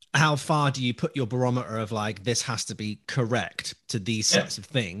 how far do you put your barometer of like, this has to be correct to these sets of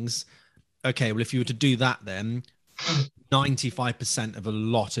things? Okay, well, if you were to do that, then 95% of a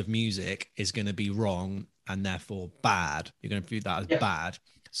lot of music is going to be wrong and therefore bad. You're going to view that as bad.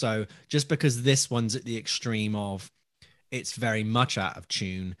 So just because this one's at the extreme of it's very much out of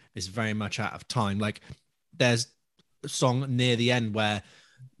tune, it's very much out of time. Like there's a song near the end where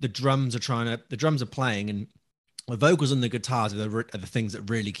the drums are playing and the vocals and the guitars are the things that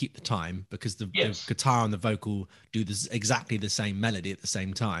really keep the time, because the guitar and the vocal do this exactly the same melody at the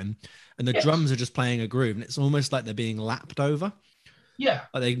same time. And the drums are just playing a groove, and it's almost like they're being lapped over. Yeah.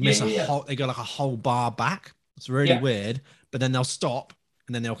 Like they miss they go like a whole bar back. It's really weird, but then they'll stop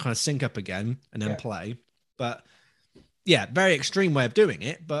and then they'll kind of sync up again and then play. But yeah, very extreme way of doing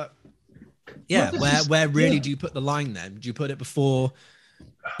it. But yeah, where really do you put the line then? Do you put it before,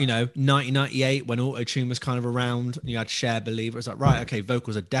 1998 when auto-tune was kind of around and you had Cher Believer? It's like, right, okay,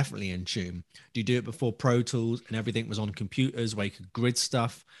 vocals are definitely in tune. Do you do it before Pro Tools and everything was on computers where you could grid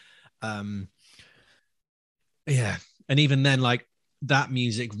stuff? Yeah, And even then, like that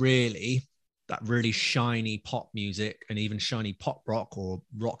music really, that really shiny pop music and even shiny pop rock or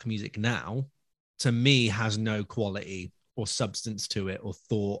rock music now, to me, has no quality or substance to it or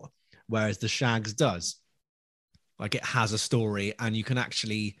thought, whereas the Shags does. Like it has a story, and you can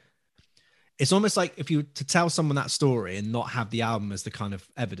actually, it's almost like if you to tell someone that story and not have the album as the kind of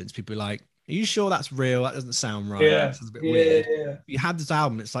evidence, people are like, are you sure that's real? That doesn't sound right. Yeah. That sounds a bit weird. Yeah. You had this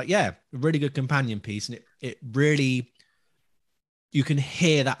album, it's like, yeah, a really good companion piece. And it really, you can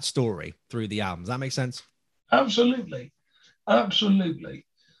hear that story through the album. Does that make sense? Absolutely. Absolutely.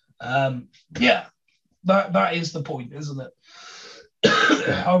 Yeah, that is the point, isn't it?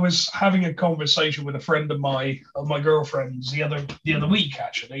 I was having a conversation with a friend of my girlfriend's the other week,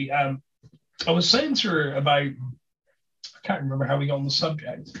 actually. I was saying to her about, I can't remember how we got on the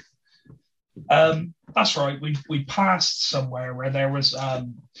subject. That's right. We passed somewhere where there was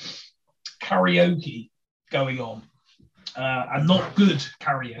karaoke going on, and not good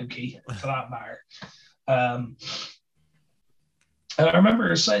karaoke for that matter. And I remember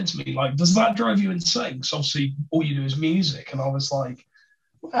her saying to me, like, does that drive you insane? Because obviously all you do is music. And I was like,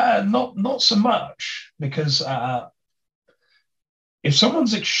 not so much, because if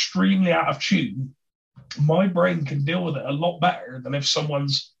someone's extremely out of tune, my brain can deal with it a lot better than if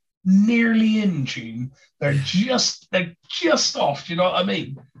someone's nearly in tune. They're just off. Do you know what I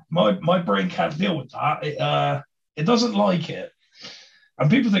mean? My brain can't deal with that. It doesn't like it.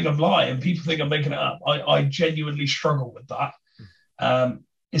 And people think I'm lying. People think I'm making it up. I genuinely struggle with that.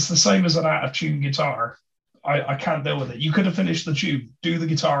 It's the same as an out of tune guitar. I can't deal with it. You could have finished the tune, do the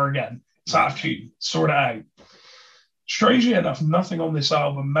guitar again. It's out of tune, sort it out. Strangely enough, nothing on this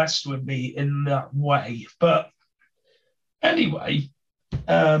album messed with me in that way. But anyway,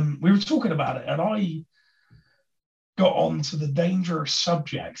 we were talking about it, and I got on to the dangerous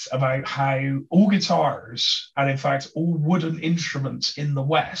subject about how all guitars, and in fact all wooden instruments in the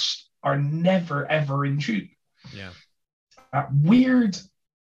West, are never ever in tune. Yeah. That weird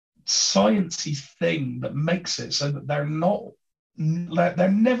sciencey thing that makes it so that they're never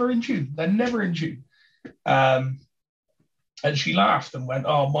in tune. They're never in tune. And she laughed and went,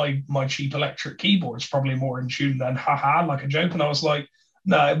 "Oh, my cheap electric keyboard's probably more in tune than haha," like a joke. And I was like,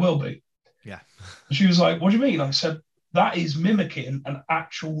 "No, it will be." Yeah. And she was like, "What do you mean?" I said, "That is mimicking an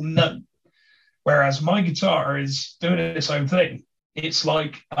actual note, whereas my guitar is doing its own thing." It's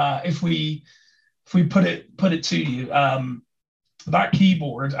like if we put it to you, that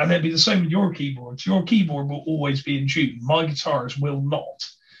keyboard, and it'd be the same with your keyboards. Your keyboard will always be in tune. My guitars will not.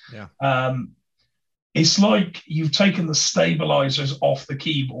 Yeah. It's like you've taken the stabilizers off the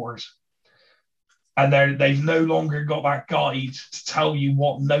keyboard, and they've no longer got that guide to tell you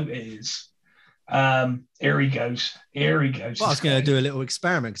what note it is. Here he goes. Here he goes. Well, I was going to do a little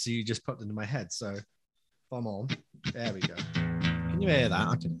experiment because you just popped into my head. So if I'm on, there we go. Can you hear that?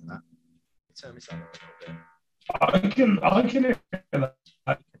 I can hear that. Turn me something a little bit. I can hear that.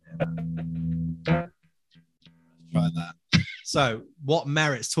 Try that. So what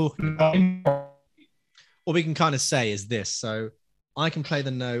Merritt's talking about, what we can kind of say is this. So I can play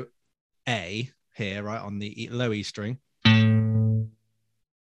the note A here, right, on the low E string.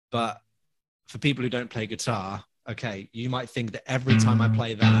 But for people who don't play guitar, okay, you might think that every time I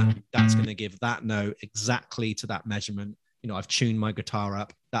play that, that's going to give that note exactly to that measurement. You know, I've tuned my guitar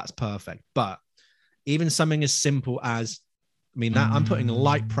up. That's perfect. But even something as simple as, I mean, that I'm putting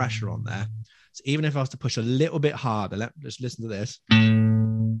light pressure on there. So even if I was to push a little bit harder, just listen to this.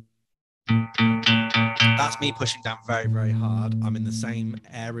 That's me pushing down very, very hard. I'm in the same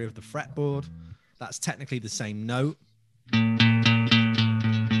area of the fretboard. That's technically the same note.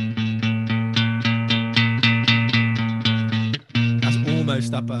 That's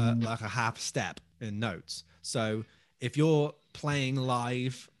almost up like a half step in notes. So if you're playing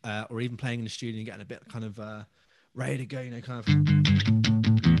live or even playing in the studio and getting a bit kind of ready to go, you know, kind of,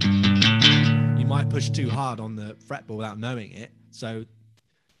 you might push too hard on the fretboard without knowing it. So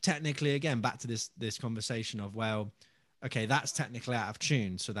technically, again, back to this conversation of, well, okay, that's technically out of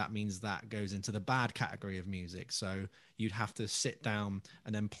tune. So that means that goes into the bad category of music. So you'd have to sit down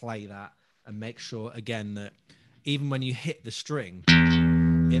and then play that and make sure, again, that even when you hit the string,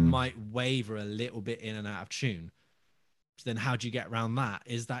 it might waver a little bit in and out of tune. So then how do you get around that?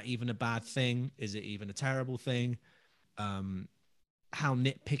 Is that even a bad thing? Is it even a terrible thing? How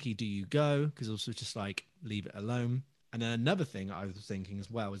nitpicky do you go? Because also just like leave it alone. And then another thing I was thinking as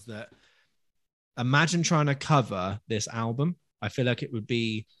well is that imagine trying to cover this album. I feel like it would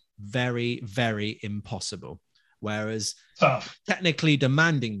be very, very impossible. Whereas technically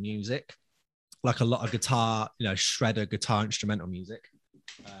demanding music, like a lot of guitar, you know, shredder guitar instrumental music,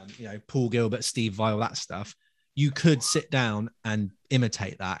 you know, Paul Gilbert, Steve Vai, that stuff, you could sit down and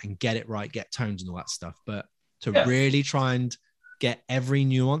imitate that and get it right, get tones and all that stuff. But to really try and get every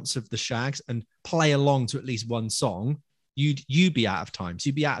nuance of the Shags and play along to at least one song, you'd be out of time. So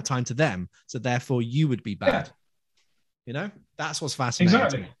you'd be out of time to them. So therefore you would be bad. Yeah. You know, that's what's fascinating.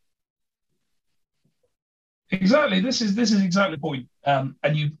 Exactly. To me. Exactly. This is exactly the point. And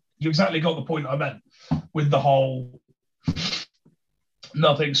you exactly got the point I meant with the whole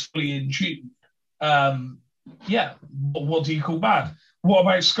nothing's fully in tune. Yeah. What do you call bad? What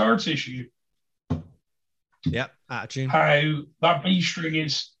about scar tissue? Yep, out of tune. How that B string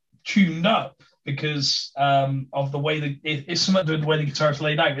is tuned up because of the way that it's something to do with the way the guitar's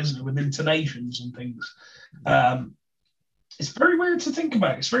laid out, isn't it? With intonations and things. It's very weird to think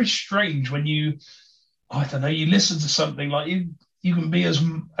about. It's very strange when you, I don't know, you listen to something like you can be as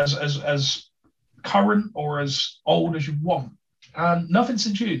current or as old as you want, and nothing's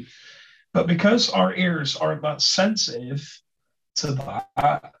in tune. But because our ears aren't that sensitive to that,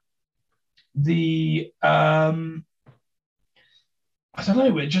 I don't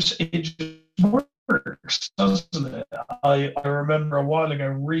know, it just works, doesn't it? I remember a while ago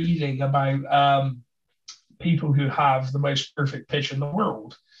reading about people who have the most perfect pitch in the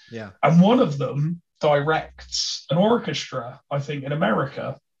world. Yeah. And one of them directs an orchestra, I think, in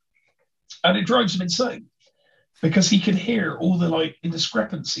America. And it drives him insane because he can hear all the like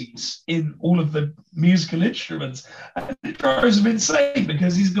indiscrepancies in all of the musical instruments. And it drives him insane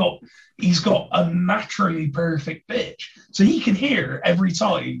because he's got a naturally perfect pitch. So he can hear every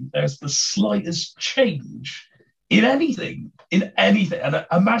time there's the slightest change in anything. And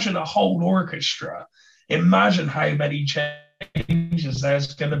imagine a whole orchestra. Imagine how many changes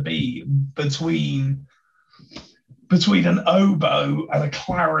there's going to be between an oboe and a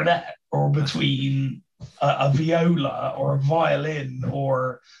clarinet, or between a viola or a violin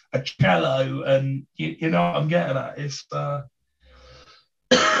or a cello, and you know what I'm getting at. It's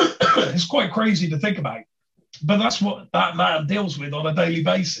it's quite crazy to think about, but that's what that man deals with on a daily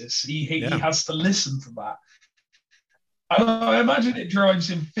basis. He has to listen to that, and I imagine it drives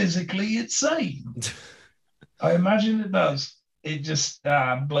him physically insane. I imagine it does. It just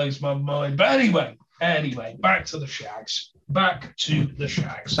blows my mind. But anyway, back to the Shags. Back to the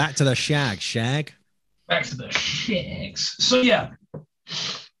Shags. So yeah,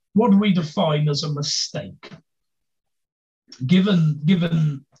 what do we define as a mistake?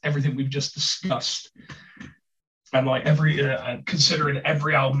 Given everything we've just discussed, and like considering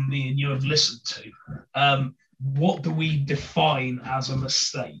every album me and you have listened to, what do we define as a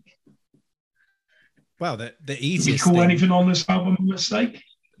mistake? Well, the easiest thing... Do you call anything on this album a mistake?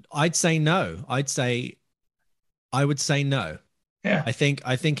 I'd say no. I would say no. Yeah. I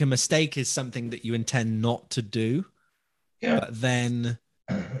think a mistake is something that you intend not to do. Yeah. But then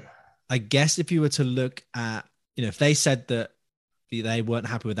I guess if you were to look at, if they said that they weren't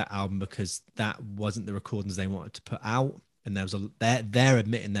happy with that album because that wasn't the recordings they wanted to put out, and there was they're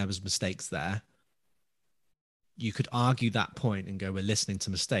admitting there was mistakes there, you could argue that point and go, we're listening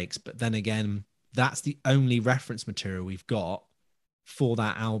to mistakes. But then again, that's the only reference material we've got for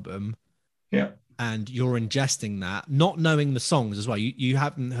that album. Yeah. And you're ingesting that, not knowing the songs as well. You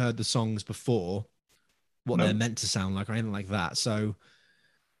haven't heard the songs before, what they're meant to sound like or anything like that. So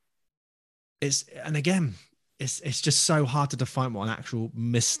it's just so hard to define what an actual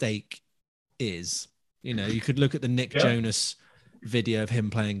mistake is. You could look at the Nick Jonas video of him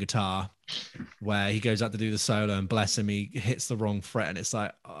playing guitar where he goes out to do the solo and bless him, he hits the wrong fret, and it's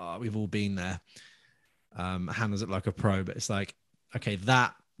like, oh, we've all been there. Handles it like a pro, but it's like, okay,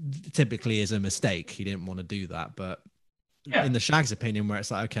 that typically is a mistake. He didn't want to do that. But in the Shags' opinion, where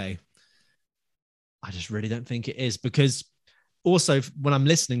it's like, okay, I just really don't think it is, because also when I'm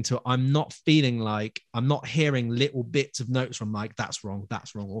listening to it, I'm not hearing little bits of notes from like, that's wrong,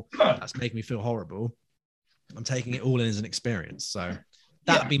 or that's making me feel horrible. I'm taking it all in as an experience. So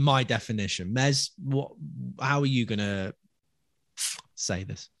that'd be my definition. Mez, how are you going to say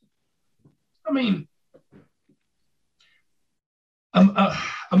this? I mean,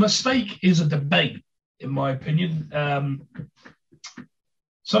 a mistake is a debate, in my opinion.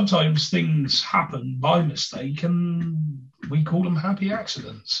 Sometimes things happen by mistake, and we call them happy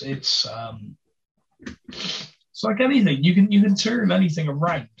accidents. It's like anything. You can turn anything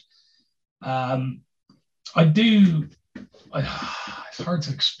around. It's hard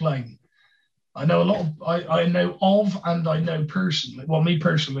to explain. I know a lot of, I know personally. Well, me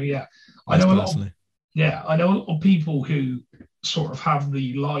personally, yeah. I know a lot of people who sort of have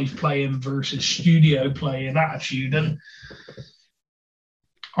the live playing versus studio playing attitude, and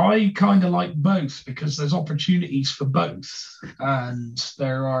I kind of like both because there's opportunities for both, and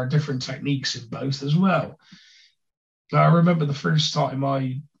there are different techniques in both as well. I remember the first time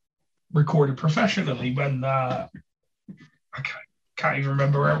I recorded professionally when I can't even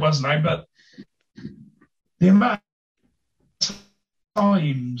remember where it was now, but the amount of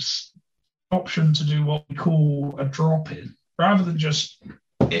times option to do what we call a drop in rather than just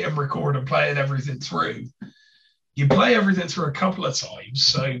hit and record and playing everything through. You play everything through a couple of times,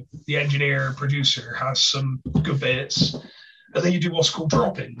 so the engineer producer has some good bits, and then you do what's called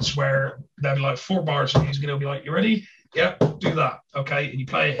drop-ins, where they'll be like 4 bars of music, and he'll be like, "You ready? Yeah, do that, okay." And you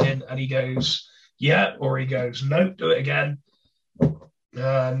play it in, and he goes, "Yeah," or he goes, "Nope, do it again."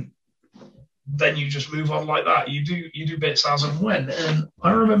 Then you just move on like that. You do bits as and when, and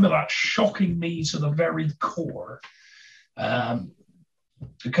I remember that shocking me to the very core.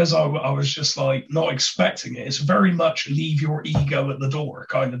 Because I was just like not expecting it. It's very much leave your ego at the door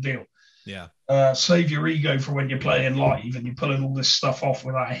kind of deal. Yeah. Save your ego for when you're playing live and you're pulling all this stuff off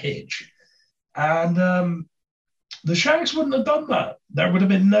without a hitch. And the Shags wouldn't have done that. There would have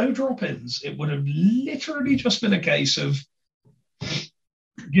been no drop-ins. It would have literally just been a case of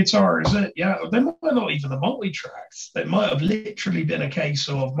guitar, is it? Yeah. They might not even the multi-tracks. It might have literally been a case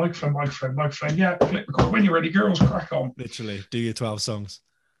of microphone, microphone, microphone. Yeah, click record. When you're ready, girls, crack on. Literally, do your 12 songs.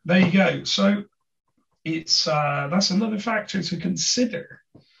 There you go. So it's that's another factor to consider,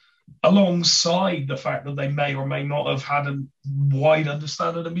 alongside the fact that they may or may not have had a wide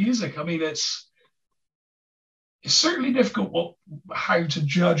understanding of music. I mean, it's certainly difficult how to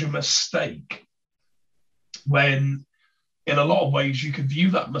judge a mistake when, in a lot of ways, you could view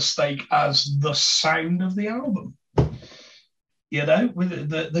that mistake as the sound of the album. You know, with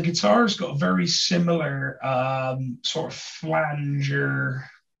the guitar's got a very similar sort of flanger,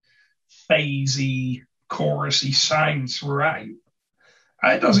 phasey, chorusy sound throughout.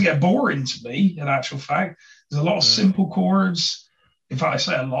 It doesn't get boring to me, in actual fact. There's a lot of simple chords. In fact, I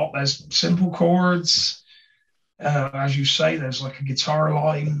say a lot. There's simple chords. As you say, there's like a guitar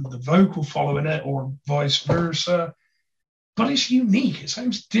line, the vocal following it, or vice versa. But it's unique. It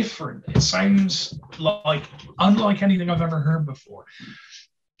sounds different. It sounds like unlike anything I've ever heard before.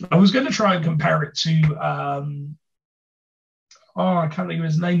 I was going to try and compare it to, I can't think of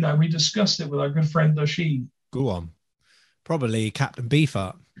his name now. We discussed it with our good friend Dasheen. Go on. Probably Captain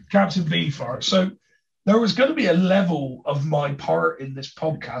Beefheart. Captain Beefheart. So there was going to be a level of my part in this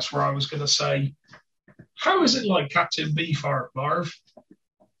podcast where I was going to say, how is it like Captain Beefheart, Marv?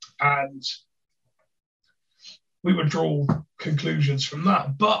 And we would draw conclusions from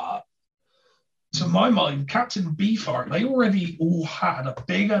that. But to my mind, Captain Beefheart, they already all had a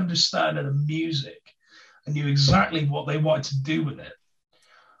big understanding of music and knew exactly what they wanted to do with it.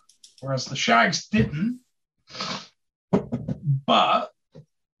 Whereas the Shags didn't. But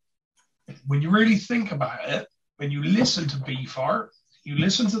when you really think about it, when you listen to Beefheart, you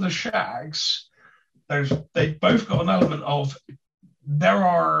listen to the Shags, they've both got an element of, there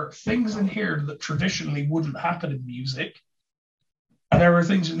are things in here that traditionally wouldn't happen in music, and there are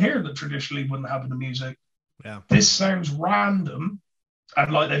things in here that traditionally wouldn't happen in music. Yeah. This sounds random,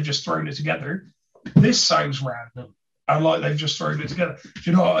 and like they've just thrown it together. This sounds random, and like they've just thrown it together.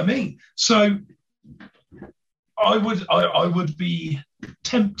 Do you know what I mean? So I would be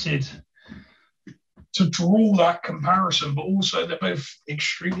tempted to draw that comparison, but also they're both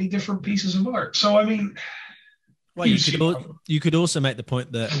extremely different pieces of art. So I mean, well, you could also make the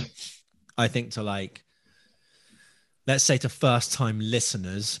point that I think to, like, let's say to first time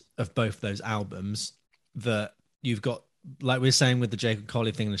listeners of both those albums, that you've got, like we're saying with the Jacob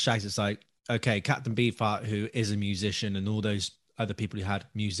Collier thing and the Shags, it's like, okay, Captain Beefheart, who is a musician, and all those other people who had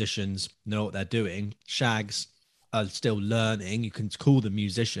musicians know what they're doing. Shags are still learning. You can call them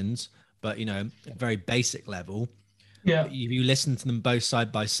musicians, but, you know, at a very basic level. Yeah. If you listen to them both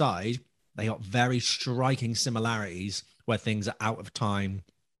side by side, they got very striking similarities where things are out of time,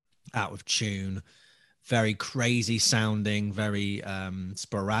 out of tune, very crazy sounding, very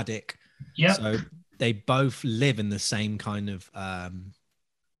sporadic. Yeah. So they both live in the same kind of, I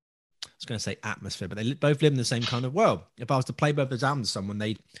was going to say atmosphere, but they both live in the same kind of world. If I was to play both those albums to someone,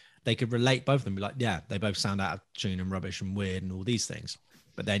 they could relate both of them, be like, yeah, they both sound out of tune and rubbish and weird and all these things.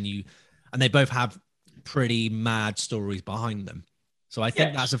 But then and they both have pretty mad stories behind them. So I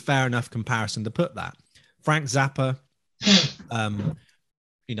think that's a fair enough comparison to put that. Frank Zappa,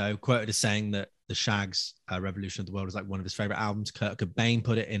 you know, quoted as saying that the Shags' Revolution of the World is like one of his favorite albums. Kurt Cobain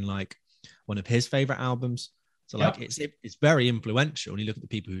put it in like one of his favorite albums. So like it's very influential. And you look at the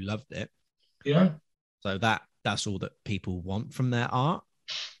people who loved it. Yeah. So that's all that people want from their art,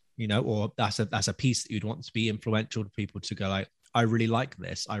 you know, or that's a piece that you'd want to be influential to people to go like, I really like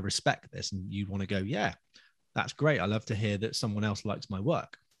this, I respect this, and you'd want to go, yeah, that's great. I love to hear that someone else likes my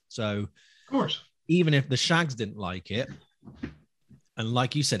work. So, of course, even if the Shags didn't like it, and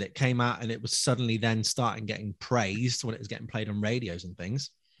like you said, it came out and it was suddenly then starting getting praised when it was getting played on radios and things.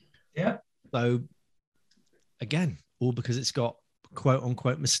 Yeah. So again, all because it's got quote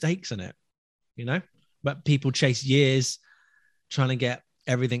unquote mistakes in it, you know, but people chase years trying to get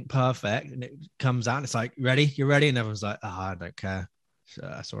everything perfect, and it comes out and it's like, ready? You're ready? And everyone's like, I don't care. So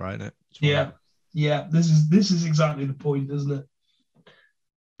that's all right, isn't it? Yeah. Yeah. This is exactly the point, isn't it?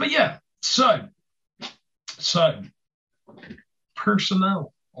 But yeah, so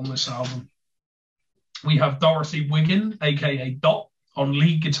personnel on this album. We have Dorothy Wiggin, aka Dot, on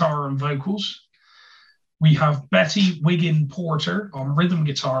lead guitar and vocals. We have Betty Wiggin Porter on rhythm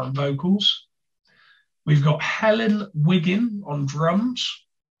guitar and vocals. We've got Helen Wiggin on drums.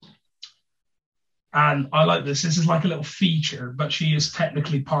 And I like this. This is like a little feature, but she is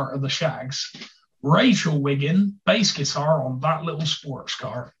technically part of the Shags. Rachel Wiggin, bass guitar on that little sports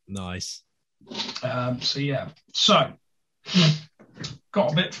car. Nice. So yeah. So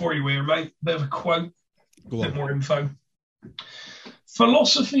got a bit for you here, mate. Bit of a quote, a bit more info.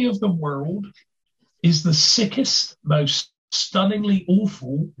 Philosophy of the World is the sickest, most stunningly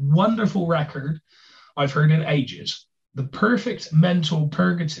awful, wonderful record I've heard in ages. The perfect mental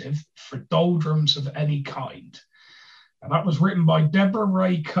purgative for doldrums of any kind. And that was written by Deborah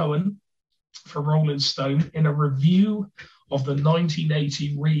Ray Cohen for Rolling Stone in a review of the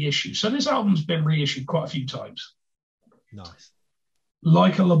 1980 reissue. So this album's been reissued quite a few times. Nice.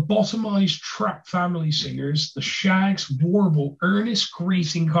 Like a lobotomized trap family singers, the Shags warble earnest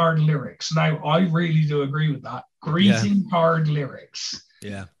greeting card lyrics. Now, I really do agree with that. Greeting card lyrics.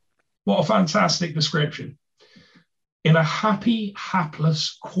 Yeah. What a fantastic description. In a happy,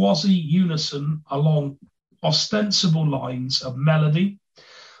 hapless quasi-unison along ostensible lines of melody,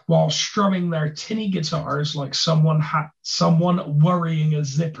 while strumming their tinny guitars like someone worrying a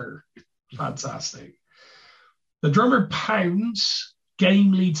zipper. Fantastic. The drummer pounds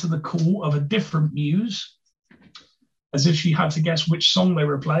gamely to the call of a different muse, as if she had to guess which song they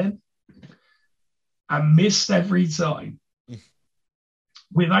were playing, and missed every time.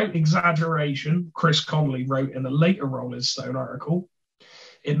 Without exaggeration, Chris Connolly wrote in a later Rolling Stone article,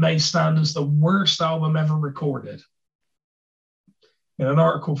 it may stand as the worst album ever recorded. In an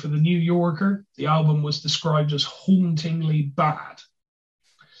article for The New Yorker, the album was described as hauntingly bad.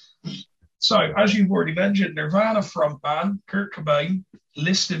 So, as you've already mentioned, Nirvana frontman Kurt Cobain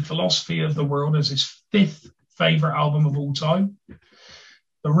listed Philosophy of the World as his 5th favorite album of all time.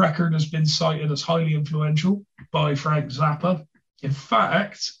 The record has been cited as highly influential by Frank Zappa. In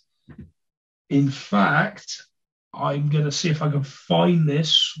fact, I'm going to see if I can find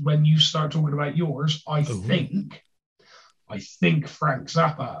this when you start talking about yours. I think Frank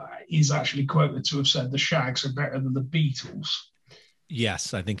Zappa is actually quoted to have said the Shags are better than the Beatles.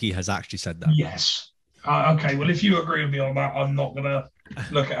 Yes, I think he has actually said that. Yes. Okay, well, if you agree with me on that, I'm not going to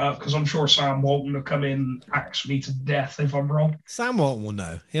look it up because I'm sure Sam Walton will come in and axe me to death if I'm wrong. Sam Walton will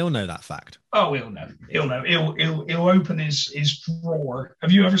know. He'll know that fact. Oh, he'll know. He'll know. He'll open his drawer.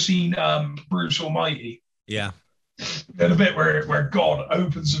 Have you ever seen Bruce Almighty? Yeah. There's a bit where God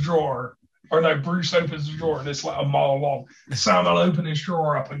opens the drawer, or no, Bruce opens the drawer and it's like a mile long. Sam will open his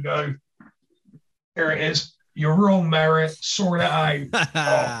drawer up and go, here it is. You're wrong, Merritt. Sort it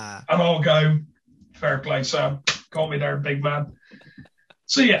out. And I'll go, fair play, Sam. Got me there, big man.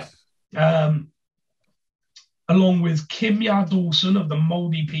 So, yeah. Along with Kimya Dawson of the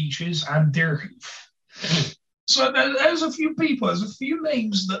Moldy Peaches and Deerhoof. So there's a few people, there's a few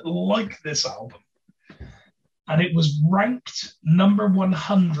names that like this album. And it was ranked number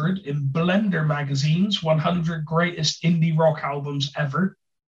 100 in Blender magazine's 100 greatest indie rock albums ever.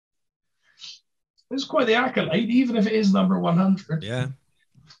 It's quite the accolade, even if it is number 100. Yeah.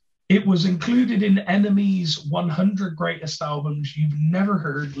 It was included in NME's 100 greatest albums you've never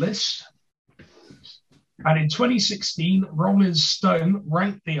heard list. And in 2016, Rolling Stone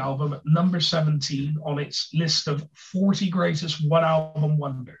ranked the album at number 17 on its list of 40 greatest one-album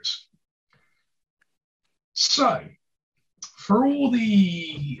wonders. So, for all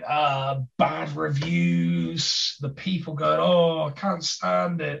the bad reviews, the people going, oh, I can't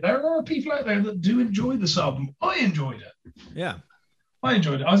stand it. There are people out there that do enjoy this album. I enjoyed it. Yeah. I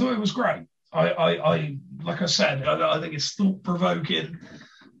enjoyed it. I thought it was great. I like I said, I think it's thought-provoking.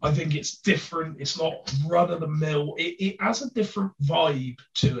 I think it's different. It's not run-of-the-mill. It has a different vibe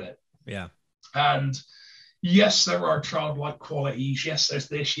to it. Yeah. And yes, there are childlike qualities. Yes, there's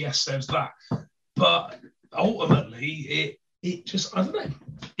this. Yes, there's that. But ultimately, it just, I don't know,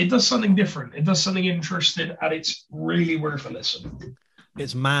 it does something different. It does something interesting, and it's really worth a listen.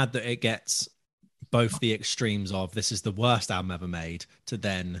 It's mad that it gets both the extremes of this is the worst album ever made to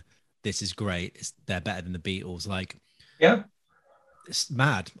then this is great. They're better than the Beatles. Like, Yeah. it's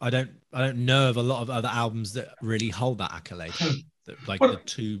mad. I don't know of a lot of other albums that really hold that accolade. That, like the Well,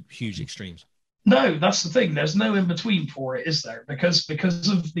 two huge extremes. no, that's the thing. There's no in between for it, is there? Because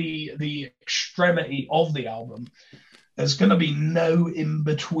of the extremity of the album, there's going to be no in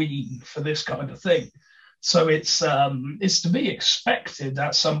between for this kind of thing. So it's to be expected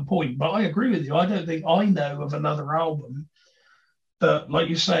at some point. But I agree with you. I don't think I know of another album that, like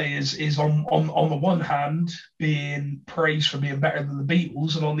you say, is on the one hand being praised for being better than the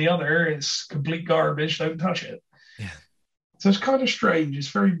Beatles, and on the other, it's complete garbage. Don't touch it. Yeah. So it's kind of strange. It's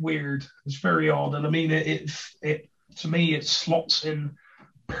very weird. It's very odd. And I mean, it to me, it slots in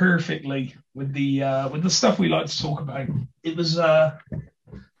perfectly with the stuff we like to talk about. It was a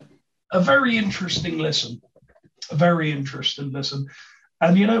very interesting listen, a very interesting listen.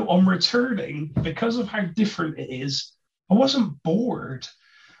 And you know, on returning, because of how different it is, I wasn't bored.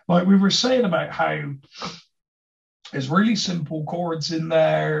 Like we were saying about how there's really simple chords in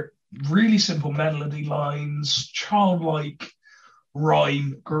there, really simple melody lines, childlike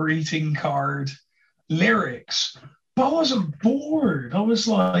rhyme, greeting card, lyrics. But I wasn't bored. I was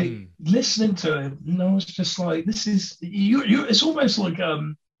like listening to it, and I was just like, "This is you." It's almost like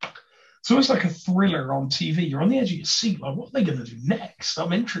it's almost like a thriller on TV. You're on the edge of your seat. Like, what are they going to do next?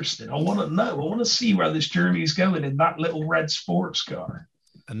 I'm interested. I want to know. I want to see where this journey is going in that little red sports car.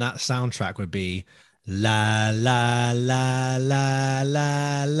 And that soundtrack would be la la la la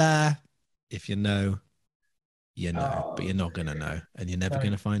la la. If you know, you know, but you're not gonna know, and you're never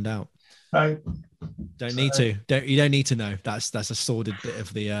gonna find out. No. Don't need to. You don't need to know. That's a sordid bit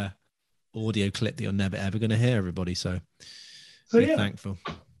of the audio clip that you're never ever gonna hear, everybody. So be thankful.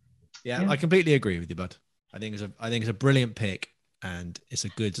 Yeah, I completely agree with you, bud. I think it's a brilliant pick, and it's a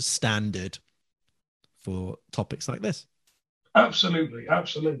good standard for topics like this. Absolutely, and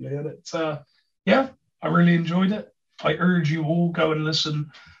it's I really enjoyed it. I urge you all go and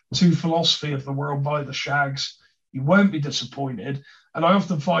listen to Philosophy of the World by the Shags. You won't be disappointed. And I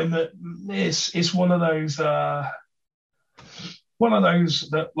often find that it's one of those that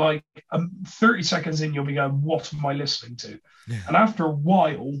like 30 seconds in you'll be going, what am I listening to? Yeah. And after a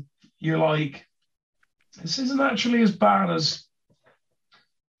while, you're like, this isn't actually as bad as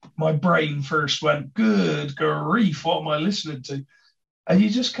my brain first went. Good grief, what am I listening to? And you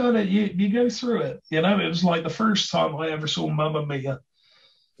just kind of you go through it. You know, it was like the first time I ever saw Mamma Mia.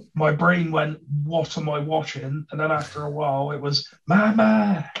 My brain went, what am I watching? And then after a while, it was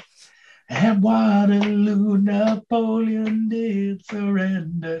Mama, at Waterloo, Napoleon did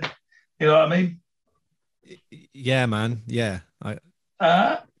surrender. You know what I mean? Yeah, man. Yeah.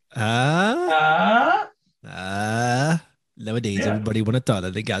 Nowadays, everybody want to tell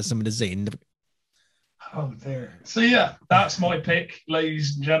that they got some of the Zane. Oh, there. So, yeah, that's my pick,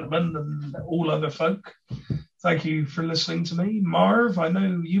 ladies and gentlemen, and all other folk. Thank you for listening to me. Marv, I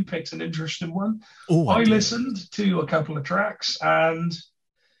know you picked an interesting one. Oh, I listened to a couple of tracks and,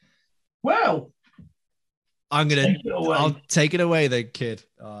 well, I'll take it away then, kid.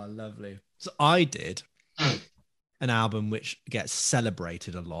 Oh, lovely. So I did an album which gets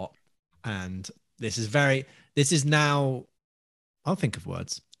celebrated a lot. And this is now, I'll think of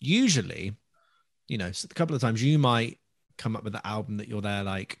words. Usually, you know, a couple of times you might come up with an album that you're there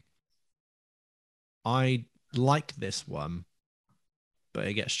like, I like this one, but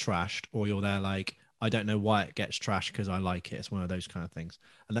it gets trashed, or you're there like, I don't know why it gets trashed because I like it. It's one of those kind of things.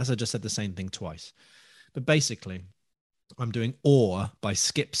 Unless I just said the same thing twice. But basically, I'm doing Ore by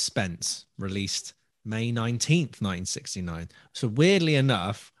Skip Spence, released May 19th, 1969. So weirdly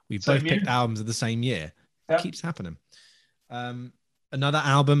enough, we both picked albums of the same year. It keeps happening. Another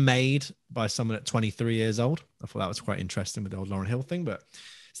album made by someone at 23 years old. I thought that was quite interesting with the old Lauryn Hill thing, but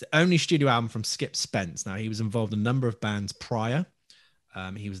it's the only studio album from Skip Spence. Now, he was involved in a number of bands prior.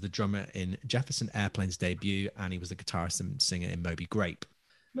 He was the drummer in Jefferson Airplane's debut, and he was the guitarist and singer in Moby Grape.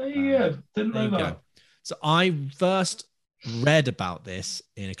 There you go. Didn't know that. Go. So I first read about this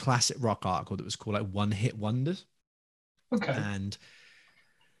in a classic rock article that was called like One Hit Wonders. Okay. And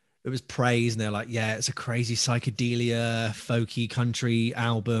it was praised, and they're like, yeah, it's a crazy psychedelia, folky country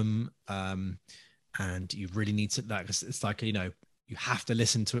album. And you really need to, like, it's like, you know, you have to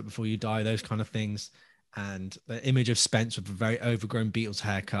listen to it before you die, those kind of things. And the image of Spence with a very overgrown Beatles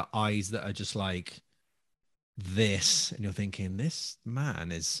haircut, eyes that are just like this. And you're thinking, this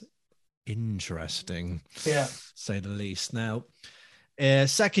man is interesting, say the least. Now,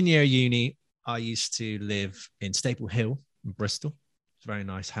 second year uni, I used to live in Staple Hill in Bristol. It's a very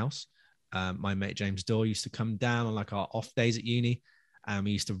nice house. My mate James Dorr used to come down on like our off days at uni, and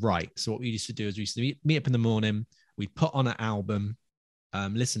we used to write. So what we used to do is we used to meet up in the morning. We'd put on an album,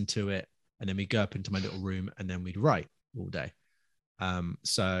 listen to it, and then we'd go up into my little room and then we'd write all day.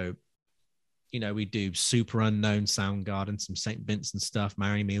 So, we do Super Unknown, Soundgarden, some St. Vincent stuff,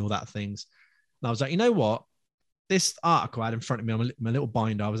 Marry Me, all that things. And I was like, you know what? This article I had in front of me on my little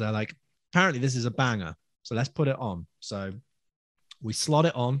binder, I was there like, apparently this is a banger. So let's put it on. So we slot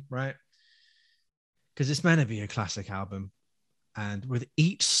it on, right? Because it's meant to be a classic album. And with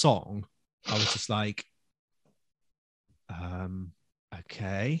each song, I was just like,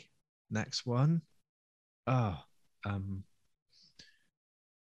 okay, next one. God,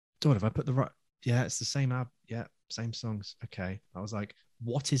 have I put the right? Yeah, it's the same album. Yeah, same songs. Okay. I was like,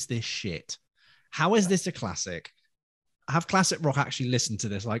 what is this shit? How is this a classic? Have classic rock actually listened to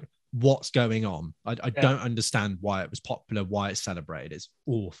this? Like, what's going on? I don't understand why it was popular, why it's celebrated. It's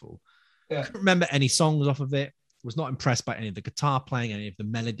awful. I couldn't remember any songs off of it. Was not impressed by any of the guitar playing, any of the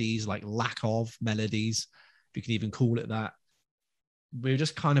melodies, like lack of melodies, if you can even call it that. We were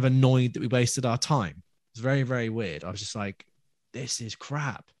just kind of annoyed that we wasted our time. It's very, very weird. I was just like, this is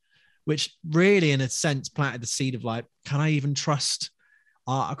crap, which really, in a sense, planted the seed of like, can I even trust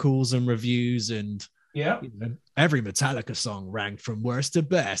articles and reviews? And every Metallica song ranked from worst to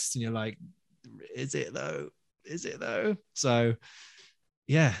best. And you're like, is it though? Is it though? So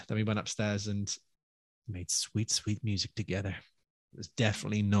yeah, then we went upstairs and made sweet, sweet music together. It was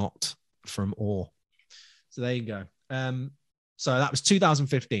definitely not from Awe. So there you go. So that was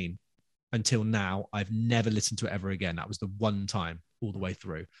 2015 until now. I've never listened to it ever again. That was the one time all the way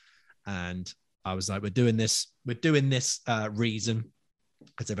through. And I was like, we're doing this reason,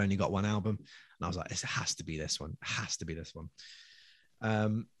 because they've only got one album. And I was like, it has to be this one. It has to be this one.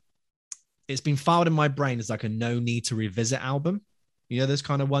 It's been filed in my brain as like a no need to revisit album. Those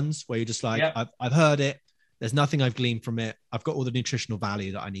kind of ones where you're just like, I've heard it. There's nothing I've gleaned from it. I've got all the nutritional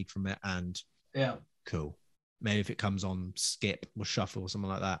value that I need from it. And cool. Maybe if it comes on skip or shuffle or something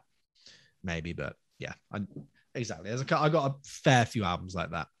like that, maybe. But yeah, exactly. I got a fair few albums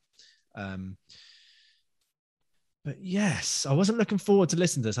like that. But yes, I wasn't looking forward to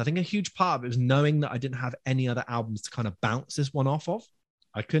listening to this. I think a huge part of it was knowing that I didn't have any other albums to kind of bounce this one off of.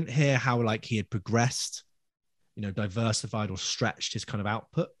 I couldn't hear how like he had progressed, diversified or stretched his kind of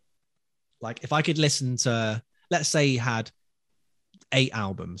output. Like if I could listen to, let's say he had 8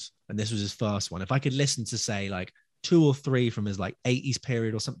 albums and this was his first one. If I could listen to say like 2 or 3 from his like 80s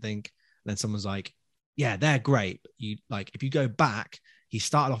period or something, and then someone's like, yeah, they're great. But you like, if you go back, he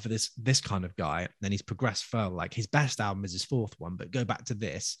started off with this kind of guy, and then he's progressed further. Like his best album is his 4th one, but go back to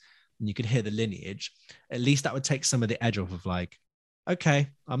this and you could hear the lineage. At least that would take some of the edge off of like, okay,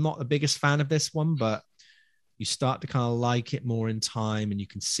 I'm not the biggest fan of this one, but you start to kind of like it more in time and you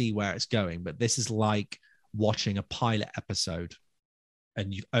can see where it's going. But this is like watching a pilot episode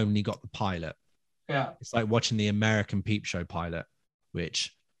and you've only got the pilot. Yeah. It's like watching the American Peep Show pilot,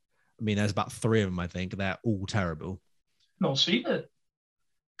 which, I mean, there's about 3 of them, I think. They're all terrible. Not seen it.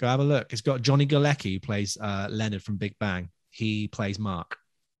 Go have a look. It's got Johnny Galecki, who plays Leonard from Big Bang. He plays Mark.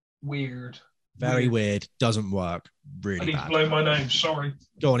 Weird. Very weird. Doesn't work. Really I need bad. to blow my nose. Sorry.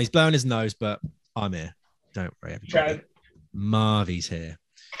 Go on. He's blowing his nose, but I'm here. Don't worry, everybody. Marvy's here.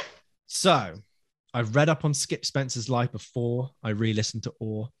 So I've read up on Skip Spencer's life before I re-listened to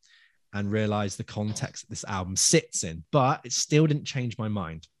Awe and realized the context that this album sits in, but it still didn't change my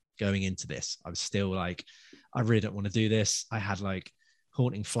mind going into this. I was still like, I really don't want to do this. I had like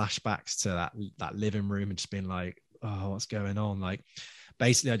haunting flashbacks to that living room and just being like, oh, what's going on? Like,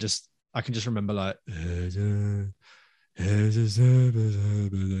 basically, I can just remember like,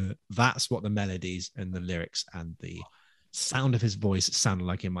 that's what the melodies and the lyrics and the sound of his voice sounded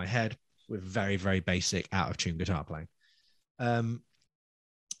like in my head, with very, very basic out of tune guitar playing.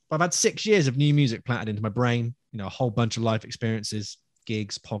 I've had 6 years of new music planted into my brain, a whole bunch of life experiences,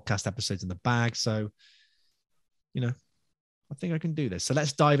 gigs, podcast episodes in the bag. So, I think I can do this. So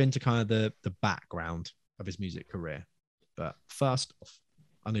let's dive into kind of the background of his music career. But first off,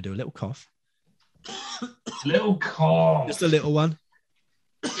 I'm going to do a little cough. Little cough. Just a little one.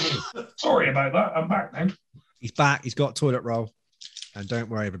 Sorry about that. I'm back now. He's back. He's got toilet roll. And don't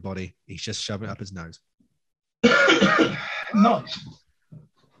worry, everybody. He's just shoving it up his nose. Nice.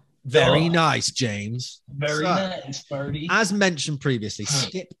 Very nice, James. Very nice, Birdie. As mentioned previously,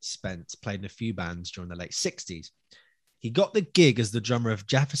 Skip Spence played in a few bands during the late 60s. He got the gig as the drummer of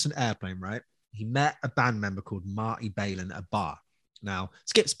Jefferson Airplane, right? He met a band member called Marty Balin at a bar. Now,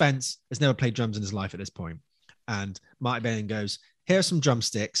 Skip Spence has never played drums in his life at this point. And Marty Balin goes, here are some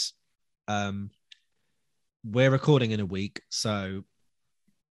drumsticks. We're recording in a week, so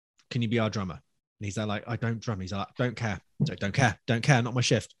can you be our drummer? And he's like, I don't drum. He's like, don't care. So, don't care, not my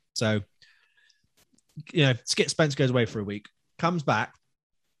shift. So, Skip Spence goes away for a week, comes back,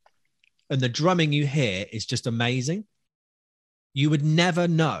 And the drumming you hear is just amazing. You would never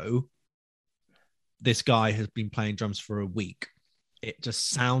know this guy has been playing drums for a week. It just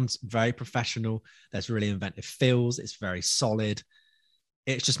sounds very professional. There's really inventive feels. It's very solid.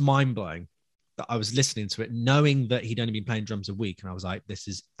 It's just mind-blowing that I was listening to it, knowing that he'd only been playing drums a week. And I was like, this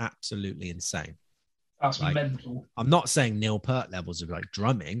is absolutely insane. That's like, mental. I'm not saying Neil Peart levels of like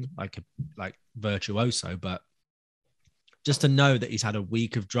drumming, like virtuoso, but just to know that he's had a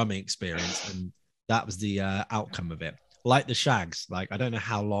week of drumming experience and that was the outcome of it. Like the Shags, like I don't know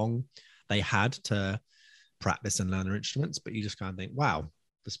how long they had to practice and learn their instruments, but you just kind of think, wow,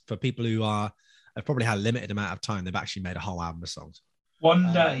 for people who have probably had a limited amount of time, they've actually made a whole album of songs.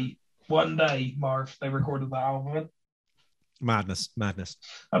 One day, Marv, they recorded that album. Madness.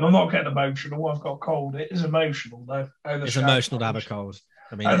 And I'm not getting emotional. I've got a cold. It is emotional, though. It's emotional to have a cold.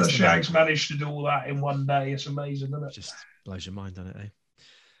 I mean, the Shags managed to do all that in one day. It's amazing, isn't it? Just blows your mind, doesn't it?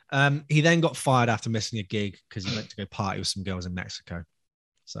 Eh? He then got fired after missing a gig because he went to go party with some girls in Mexico.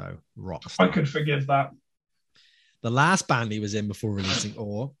 So, rock star. I could forgive that. The last band he was in before releasing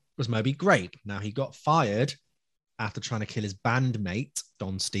Ore was Moby Grape. Now, he got fired after trying to kill his bandmate,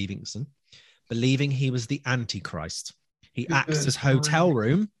 Don Stevenson, believing he was the Antichrist. He axed his hotel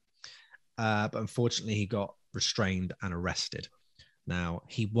room, but unfortunately he got restrained and arrested. Now,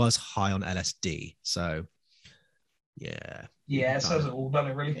 he was high on LSD, so yeah. Yeah, it says it all,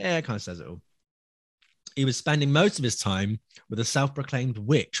 doesn't it, really? Yeah, it kind of says it all. He was spending most of his time with a self-proclaimed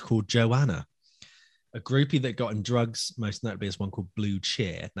witch called Joanna, a groupie that got in drugs, most notably as one called Blue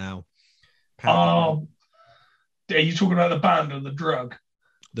Cheer. Now, are you talking about the band or the drug?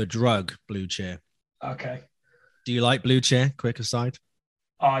 The drug, Blue Cheer. Okay. Do you like Blue Cheer? Quick aside.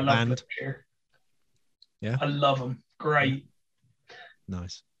 Oh, I love Blue Cheer. Yeah? I love them. Great.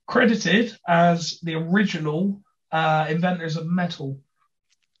 Nice. Credited as the original inventors of metal.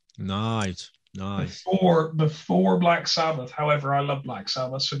 Nice. Before Black Sabbath. However, I love Black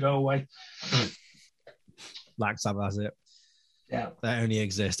Sabbath, so go away. Black Sabbath has it. Yeah. They only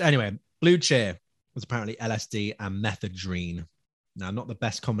exist. Anyway, Blue Cheer was apparently LSD and methadone. Now, not the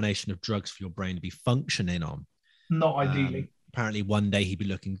best combination of drugs for your brain to be functioning on. Not ideally. Apparently, one day he'd be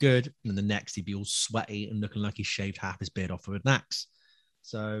looking good, and then the next he'd be all sweaty and looking like he shaved half his beard off with an axe.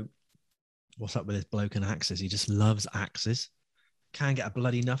 So, what's up with this bloke and axes? He just loves axes. Can't get a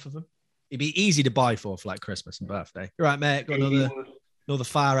bloody enough of them. It'd be easy to buy for like Christmas and birthday. All right, mate. Got another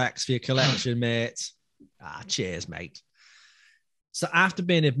fire axe for your collection, mate. Cheers, mate. So, after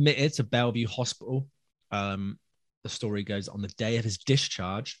being admitted to Bellevue Hospital, the story goes on the day of his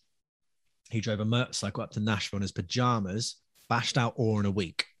discharge, he drove a motorcycle up to Nashville in his pajamas, bashed out Ore in a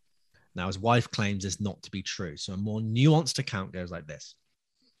week. Now, his wife claims this not to be true. So a more nuanced account goes like this.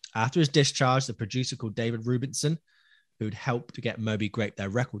 After his discharge, the producer called David Rubinson, who'd helped to get Moby Grape their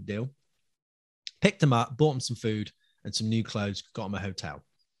record deal, picked him up, bought him some food and some new clothes, got him a hotel.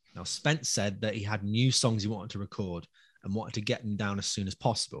 Now, Spence said that he had new songs he wanted to record and wanted to get them down as soon as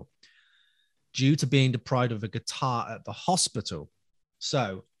possible due to being deprived of a guitar at the hospital.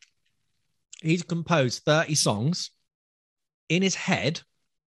 So he's composed 30 songs in his head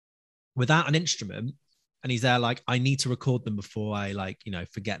without an instrument. And he's there like, I need to record them before I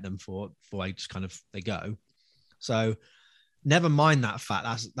forget them before I just kind of, they go. So never mind that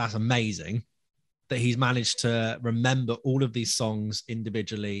fact. That's amazing that he's managed to remember all of these songs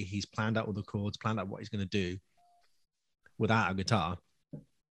individually. He's planned out all the chords, planned out what he's going to do without a guitar.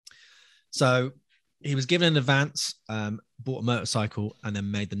 So he was given an advance, bought a motorcycle, and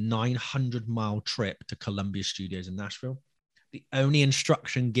then made the 900-mile trip to Columbia Studios in Nashville. The only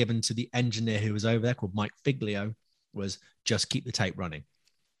instruction given to the engineer who was over there, called Mike Figlio, was just keep the tape running.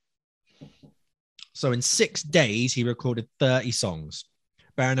 So in 6 days, he recorded 30 songs.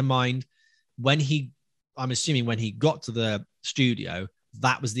 Bearing in mind, I'm assuming when he got to the studio,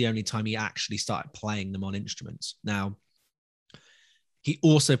 that was the only time he actually started playing them on instruments. Now, he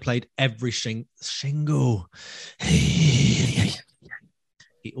also played every single. He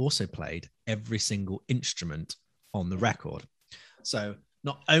also played every single instrument on the record. So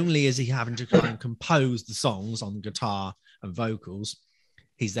not only is he having to try and compose the songs on guitar and vocals,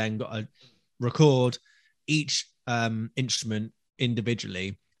 he's then got to record each instrument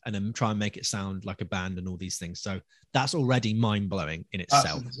individually and then try and make it sound like a band and all these things. So that's already mind-blowing in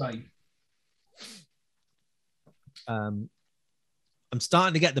itself. I'm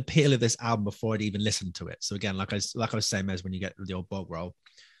starting to get the appeal of this album before I'd even listened to it. So again, like I was saying, Mez, when you get the old bog roll,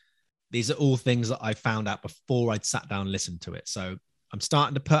 these are all things that I found out before I'd sat down and listened to it. So I'm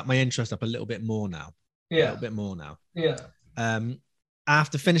starting to put my interest up a little bit more now. Yeah. A little bit more now. Yeah.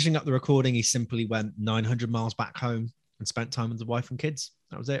 After finishing up the recording, he simply went 900 miles back home and spent time with the wife and kids.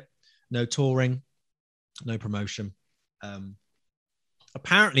 That was it. No touring, no promotion.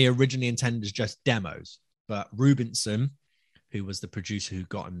 Apparently originally intended as just demos, but Rubinson, who was the producer who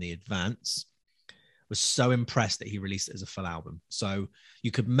got him the advance, was so impressed that he released it as a full album. So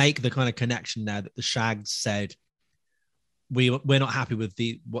you could make the kind of connection there that the Shags said, we're not happy with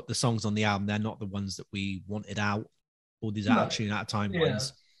what the songs on the album. They're not the ones that we wanted out. All these out of tune, out of time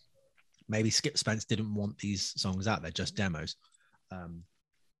ones. Maybe Skip Spence didn't want these songs out. They're just demos.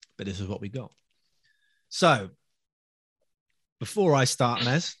 But this is what we got. So before I start,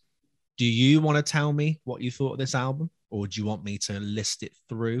 Mez, do you want to tell me what you thought of this album? Or do you want me to list it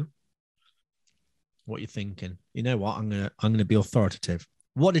through? What you're thinking? You know what? I'm gonna be authoritative.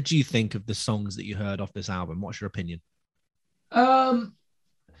 What did you think of the songs that you heard off this album? What's your opinion?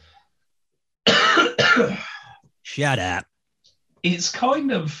 Shut up. It's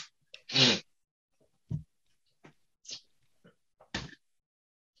kind of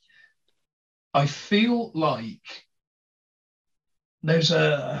I feel like there's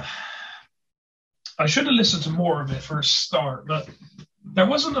I should have listened to more of it for a start, but there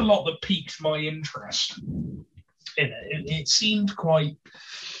wasn't a lot that piqued my interest in it. It seemed quite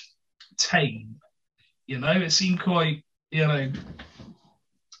tame, you know. It seemed quite, you know,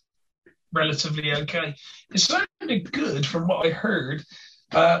 relatively okay. It sounded good from what I heard.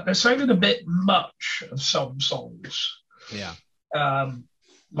 There sounded a bit much of some songs. Yeah.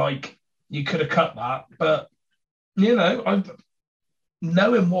 Like you could have cut that, but you know,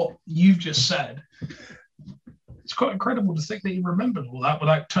 knowing what you've just said, it's quite incredible to think that he remembered all that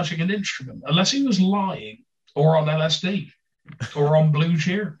without touching an instrument, unless he was lying or on LSD or on Blue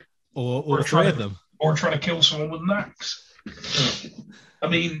Cheer or three of them, or trying to kill someone with an axe. I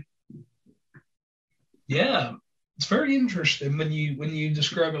mean, yeah, it's very interesting when you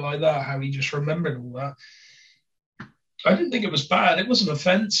describe it like that, how he just remembered all that. I didn't think it was bad. It wasn't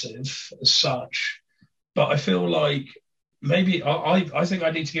offensive as such, but I feel like maybe I think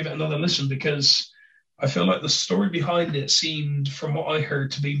I need to give it another listen, because I feel like the story behind it seemed, from what I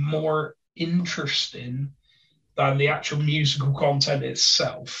heard, to be more interesting than the actual musical content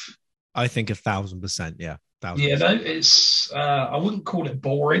itself. I think 1,000%, yeah. 1,000%. You know, it's I wouldn't call it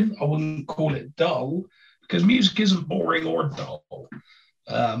boring. I wouldn't call it dull, because music isn't boring or dull.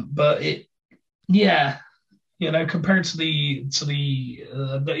 But it, yeah, you know, compared to the you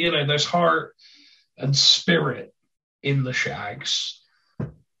know, there's heart and spirit in the Shags,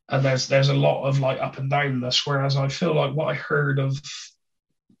 and there's a lot of like up and downness. Whereas I feel like what I heard of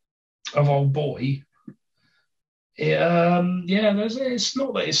Old Boy, it's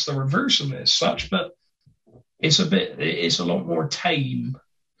not that it's the reverse of it as such, but it's a lot more tame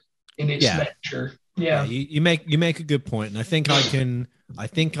in its nature. Yeah, you make a good point, and I think I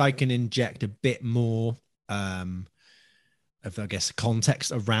can inject a bit more of, I guess,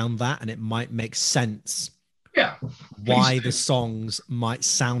 context around that, and it might make sense. Yeah, why the songs might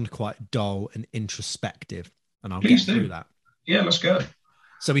sound quite dull and introspective, and I'll get through that. Yeah, let's go.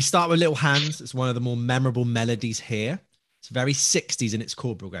 So we start with Little Hands. It's one of the more memorable melodies here. It's very 60s in its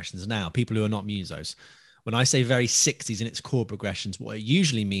chord progressions. Now, people who are not musos, when I say very 60s in its chord progressions, what it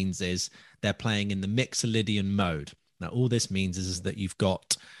usually means is they're playing in the Mixolydian mode. Now, all this means is that you've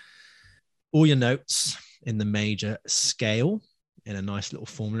got all your notes in the major scale in a nice little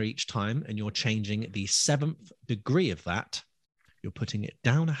formula each time, and you're changing the 7th degree of that. You're putting it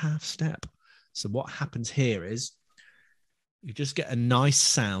down a half step. So what happens here is you just get a nice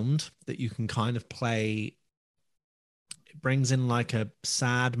sound that you can kind of play. It brings in like a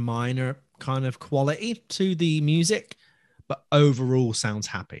sad minor kind of quality to the music, but overall sounds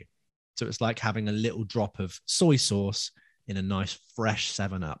happy. So it's like having a little drop of soy sauce in a nice fresh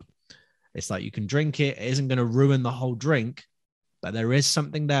 7-Up. It's like you can drink it. It isn't going to ruin the whole drink, but there is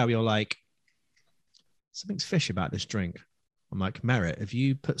something there where you're like, something's fishy about this drink. I'm like, Merritt, if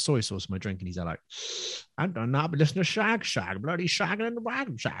you put soy sauce in my drink, and he's like, I don't know, I've been listening to Shag, bloody shagging in the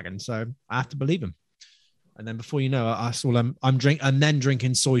wagon shagging. So I have to believe him. And then before you know it, I saw I'm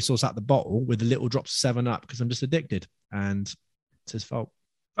drinking soy sauce out the bottle with a little drops of 7-Up because I'm just addicted, and it's his fault.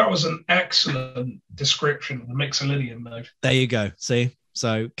 That was an excellent description of the Mixolydian mode. There you go. See?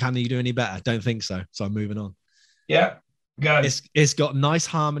 So can you do any better? Don't think so. So I'm moving on. Yeah. Go. It's got nice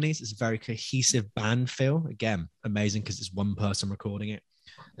harmonies. It's a very cohesive band feel. Again, amazing because it's one person recording it.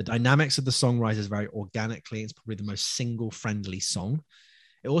 The dynamics of the song rises very organically. It's probably the most single-friendly song.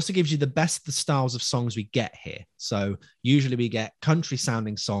 It also gives you the best of the styles of songs we get here. So usually we get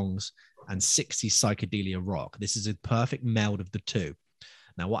country-sounding songs and 60s psychedelia rock. This is a perfect meld of the two.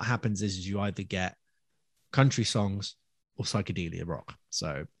 Now, what happens is you either get country songs or psychedelia rock.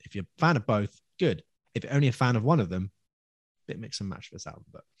 So if you're a fan of both, good. If you're only a fan of one of them, bit mix and match for this album.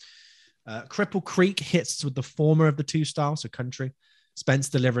 But Cripple Creek hits with the former of the two styles, so country. Spence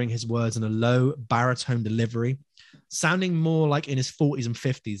delivering his words in a low baritone delivery, sounding more like in his 40s and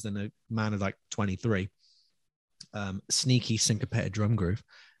 50s than a man of like 23. Sneaky syncopated drum groove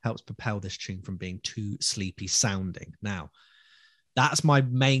helps propel this tune from being too sleepy sounding. Now, that's my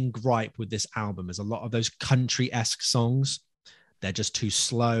main gripe with this album is a lot of those country-esque songs, they're just too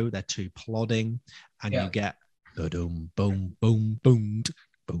slow, they're too plodding, and you get boom, boom, boom, boom,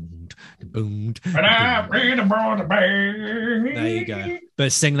 boom, boom. There you go.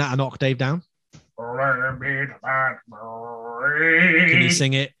 But sing that an octave down. Can you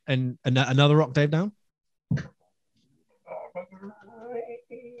sing it and another octave down?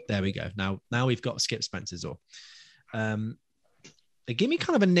 There we go. Now we've got Skip Spence's or. They give me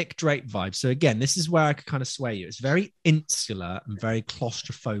kind of a Nick Drake vibe. So again, this is where I could kind of sway you. It's very insular and very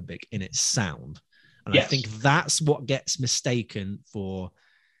claustrophobic in its sound. And I think that's what gets mistaken for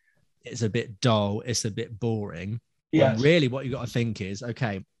it's a bit dull, it's a bit boring. Yeah. Really what you got to think is,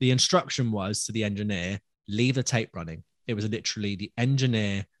 okay, the instruction was to the engineer, leave the tape running. It was literally the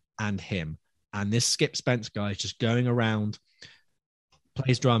engineer and him. And this Skip Spence guy is just going around,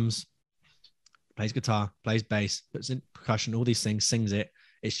 plays drums, plays guitar, plays bass, puts in percussion, all these things, sings it.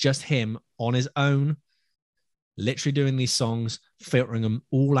 It's just him on his own, literally doing these songs, filtering them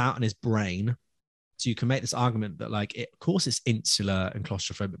all out in his brain. So you can make this argument that, like, of course it's insular and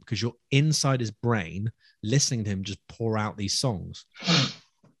claustrophobic because you're inside his brain listening to him just pour out these songs.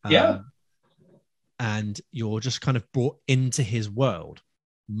 Yeah. And you're just kind of brought into his world,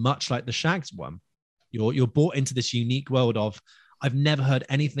 much like the Shags one. You're brought into this unique world of, I've never heard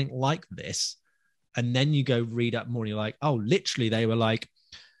anything like this. And then you go read up more and you're like, oh, literally they were like,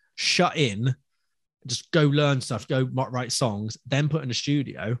 shut in, just go learn stuff, go write songs, then put in a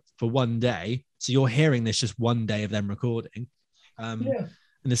studio for one day. So you're hearing this just one day of them recording. And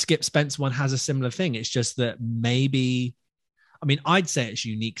the Skip Spence one has a similar thing. It's just that maybe, I mean, I'd say it's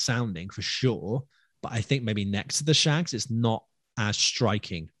unique sounding for sure, but I think maybe next to the Shags, it's not as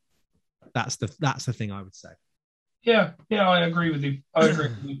striking. That's the thing I would say. Yeah, I agree with you.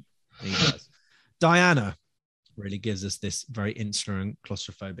 He does. Diana really gives us this very insular and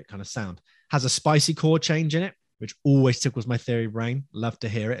claustrophobic kind of sound. Has a spicy chord change in it, which always tickles my theory brain. Love to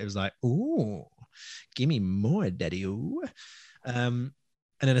hear it. It was like, ooh, give me more, daddy. Ooh. And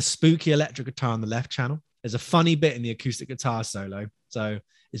then a spooky electric guitar on the left channel. There's a funny bit in the acoustic guitar solo. So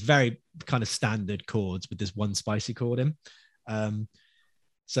it's very kind of standard chords with this one spicy chord in.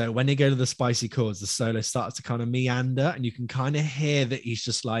 So when they go to the spicy chords, the solo starts to kind of meander and you can kind of hear that he's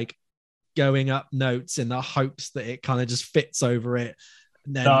just like going up notes in the hopes that it kind of just fits over it.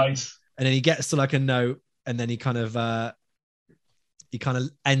 And then, nice. And then he gets to like a note and then he kind of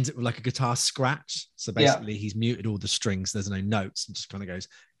ends it with like a guitar scratch. So basically he's muted all the strings. There's no notes and just kind of goes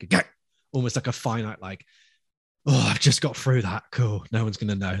almost like a finite, like, oh, I've just got through that. Cool. No one's going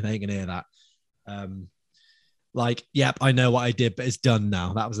to know. They ain't going to hear that. Like, yep, I know what I did, but it's done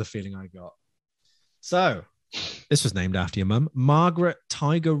now. That was the feeling I got. So this was named after your mum, Margaret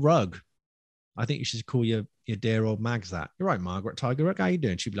Tiger Rugg. I think you should call your dear old Mags that. You're right, Margaret Tiger Rugg. How you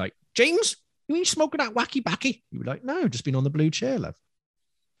doing? She'd be like, James, you mean smoking that wacky backy? You'd be like, no, just been on the blue chair, love.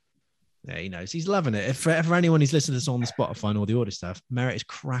 Yeah, he knows. He's loving it. If for anyone who's listening to this on the Spotify and all the audio stuff, Merritt is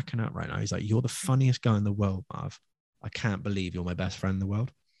cracking up right now. He's like, you're the funniest guy in the world, Marv. I can't believe you're my best friend in the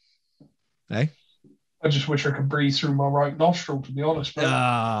world. Hey? I just wish I could breathe through my right nostril, to be honest.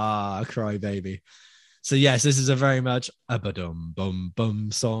 Ah, cry baby. So yes, this is a very much a ba-dum bum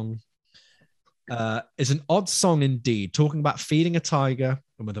bum song. It's an odd song indeed, talking about feeding a tiger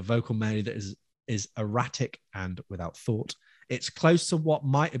and with a vocal melody that is erratic and without thought. It's close to what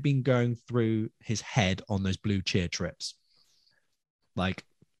might have been going through his head on those Blue Cheer trips. Like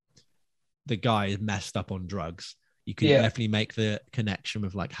the guy is messed up on drugs. You can definitely make the connection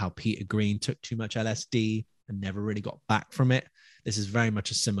with like how Peter Green took too much LSD and never really got back from it. This is very much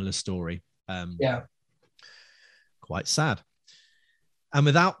a similar story. Quite sad. And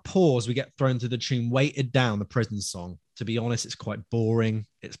without pause, we get thrown to the tune Weighted Down, the prison song. To be honest, it's quite boring.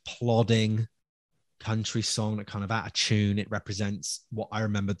 It's plodding country song that kind of out of tune. It represents what I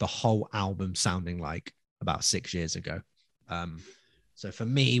remembered the whole album sounding like about 6 years ago. So for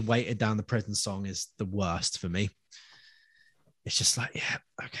me, Weighted Down, the prison song is the worst for me. It's just like,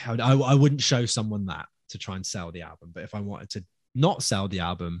 yeah, okay. I wouldn't show someone that to try and sell the album. But if I wanted to not sell the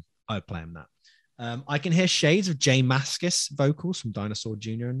album, I'd play him that. I can hear shades of Jay Mascis vocals from Dinosaur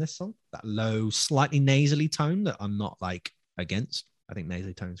Jr. in this song. That low, slightly nasally tone that I'm not like against. I think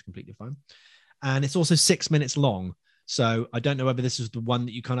nasally tone is completely fine. And it's also 6 minutes long. So I don't know whether this is the one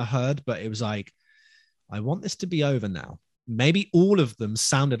that you kind of heard, but it was like, I want this to be over now. maybe all of them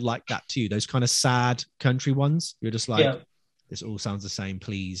sounded like that too. Those kind of sad country ones. You're just like, this all sounds the same.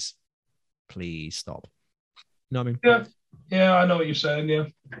 Please stop. You know what I mean? Yeah, I know what you're saying. Yeah.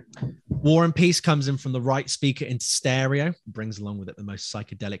 War and Peace comes in from the right speaker into stereo, brings along with it the most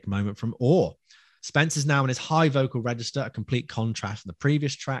psychedelic moment from Ore. Spencer's now in his high vocal register, a complete contrast from the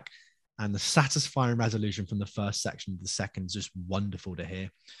previous track, and the satisfying resolution from the first section of the second is just wonderful to hear.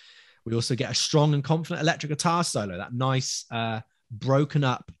 We also get a strong and confident electric guitar solo, that nice broken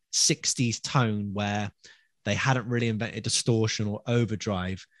up 60s tone where they hadn't really invented distortion or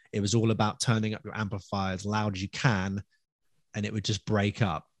overdrive. It was all about turning up your amplifier as loud as you can, and it would just break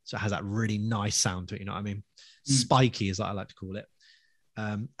up. So it has that really nice sound to it, you know what I mean? Spiky is what I like to call it.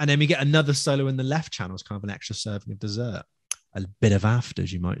 And then we get another solo in the left channel. It's kind of an extra serving of dessert. A bit of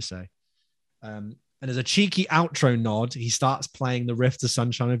afters, you might say. And as a cheeky outro nod, he starts playing the riff to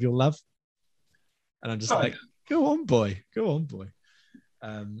Sunshine of Your Love. And I'm just like, go on, boy. Go on, boy.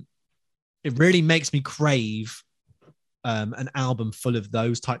 It really makes me crave an album full of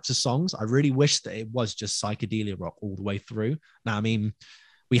those types of songs. I really wish that it was just psychedelia rock all the way through. Now, I mean,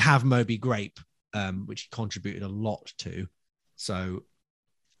 we have Moby Grape, which he contributed a lot to. So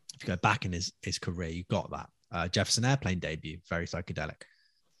if you go back in his career, you got that. Jefferson Airplane debut, very psychedelic.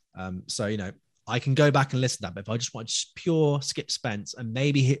 So, you know, I can go back and listen to that, but if I just want just pure Skip Spence, and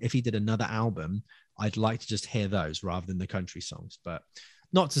maybe if he did another album, I'd like to just hear those rather than the country songs. But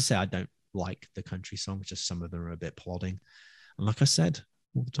not to say I don't like the country songs, just some of them are a bit plodding. And like I said,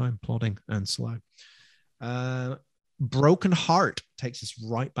 all the time, plodding and slow. Broken Heart takes us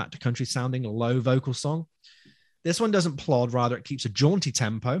right back to country sounding, a low vocal song. This one doesn't plod, rather it keeps a jaunty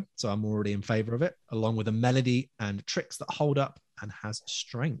tempo, so I'm already in favor of it, along with a melody and tricks that hold up and has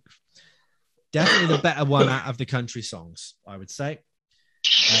strength. Definitely the better one out of the country songs, I would say.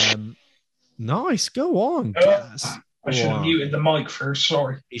 Nice, go on. I should have muted the mic first,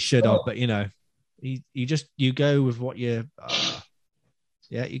 sorry. He should have, but you know, you go with what you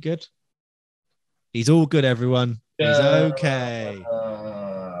yeah, you good? He's all good, everyone. He's okay.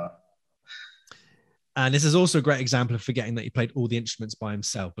 And this is also a great example of forgetting that he played all the instruments by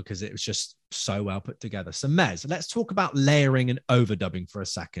himself because it was just so well put together. So Mez, let's talk about layering and overdubbing for a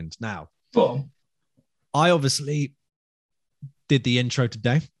second. Now, I obviously did the intro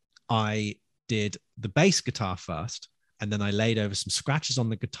today. I did the bass guitar first, and then I laid over some scratches on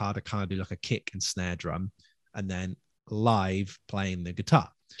the guitar to kind of do like a kick and snare drum, and then live playing the guitar.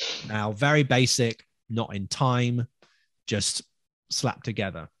 Now, very basic, not in time, just slapped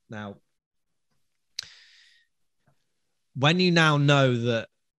together. Now, when you now know that,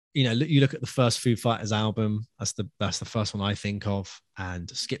 you know, you look at the first Foo Fighters album, that's the first one I think of, and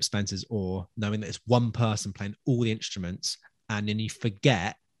Skip Spencer's Ore, knowing that it's one person playing all the instruments, and then you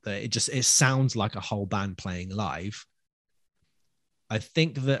forget that it sounds like a whole band playing live. I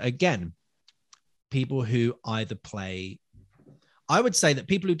think that, again, people who either play, I would say that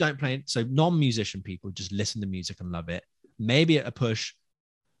people who don't play, so non-musician people just listen to music and love it, maybe at a push,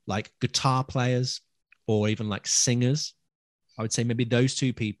 like guitar players or even like singers, I would say maybe those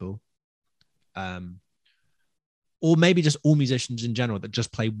two people, or maybe just all musicians in general that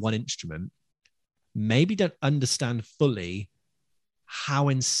just play one instrument, maybe don't understand fully how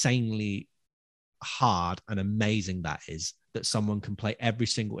insanely hard and amazing that is, that someone can play every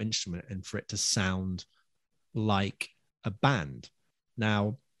single instrument and for it to sound like a band.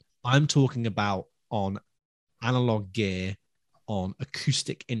 Now, I'm talking about on analog gear, on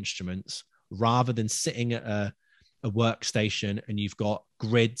acoustic instruments, rather than sitting at a workstation and you've got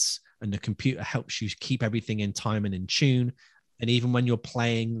grids and the computer helps you keep everything in time and in tune. And even when you're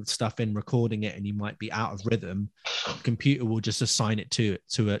playing stuff in, recording it, and you might be out of rhythm, the computer will just assign it to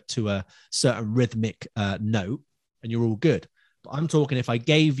a certain rhythmic note, and you're all good. But I'm talking, if I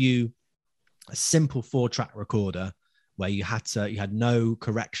gave you a simple 4-track recorder where you had no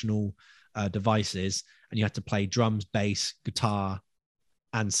correctional devices, and you had to play drums, bass, guitar,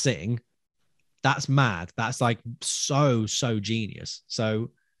 and sing, that's mad. That's like so genius.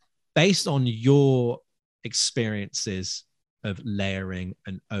 So based on your experiences of layering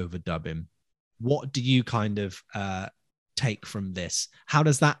and overdubbing, what do you kind of take from this? How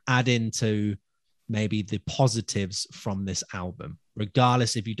does that add into maybe the positives from this album,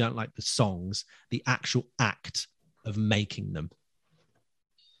 regardless if you don't like the songs, the actual act of making them?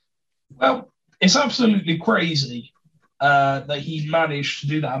 Well, it's absolutely crazy that he managed to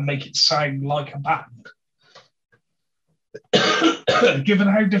do that and make it sound like a band. Given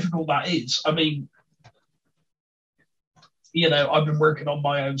how difficult that is, I mean, you know, I've been working on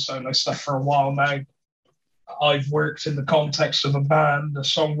my own solo stuff for a while now. I've worked in the context of a band, a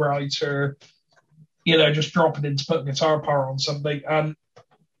songwriter, just dropping in to put guitar power on something. And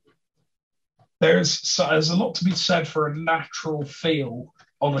there's a lot to be said for a natural feel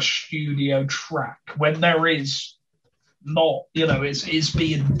on a studio track when there is not, it's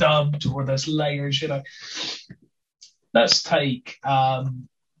being dubbed or there's layers. Let's take the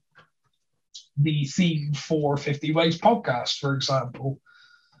theme for 50 Ways podcast, for example.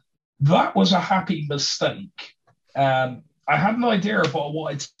 That was a happy mistake. I had an idea of what I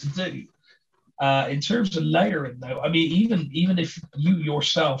wanted to do. In terms of layering, though, I mean, even if you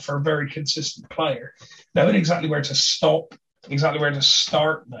yourself are a very consistent player, knowing exactly where to stop, exactly where to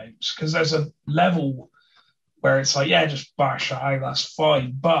start notes, because there's a level where it's like, yeah, just bash out, that's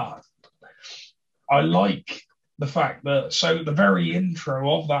fine. But I like the fact that, so the very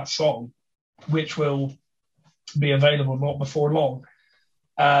intro of that song, which will be available not before long,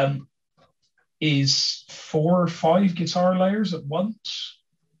 is 4 or 5 guitar layers at once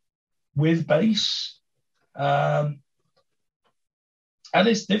with bass. And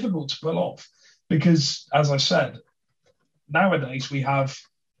it's difficult to pull off because, as I said, nowadays we have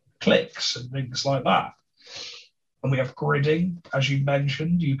clicks and things like that. And we have gridding, as you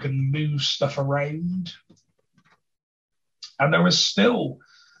mentioned, you can move stuff around. And there was still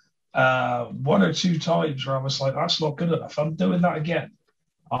 1 or 2 times where I was like, that's not good enough. I'm doing that again.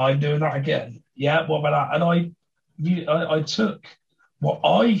 Yeah, what about that? And I took what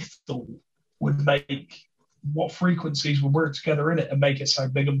I thought would make what frequencies would work together in it and make it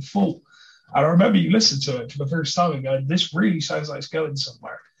sound big and full. And I remember you listened to it for the first time and going, this really sounds like it's going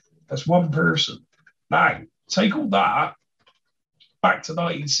somewhere. That's one person. Now, take all that back to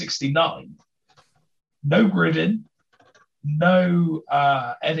 1969. No gridding, no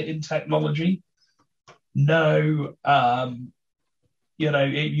editing technology, no,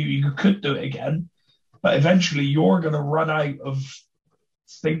 you could do it again, but eventually you're going to run out of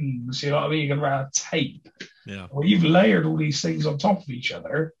things, you know what I mean? You're going to run out of tape. Yeah. Or you've layered all these things on top of each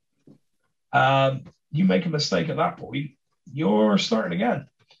other. You make a mistake at that point, you're starting again.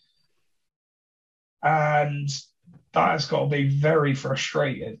 And that has got to be very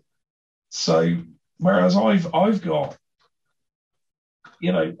frustrating. So, whereas I've got,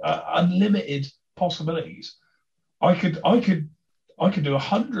 unlimited possibilities. I could do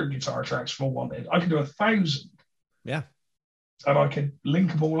 100 guitar tracks if I wanted. I could do 1,000. Yeah. And I could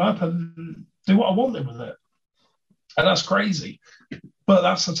link them all up and do what I wanted with it. And that's crazy. But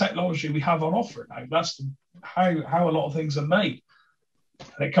that's the technology we have on offer now. That's how a lot of things are made.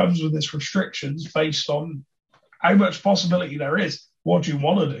 And it comes with its restrictions based on how much possibility there is. What do you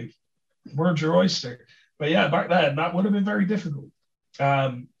want to do? Where's your oyster? But yeah, back then, that would have been very difficult.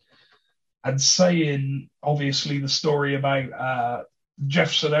 And saying, obviously, the story about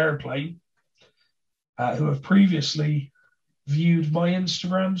Jefferson Airplane, who have previously viewed my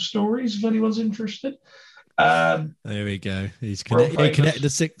Instagram stories, if anyone's interested. There we go. He's connected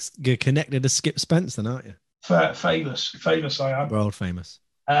to Skip Spence, then, aren't you? Famous I am. World famous.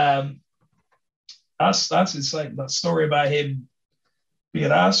 That's insane. That story about him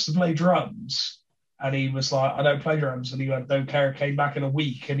being asked to play drums, and he was like, "I don't play drums," and he went, "Don't care." Came back in a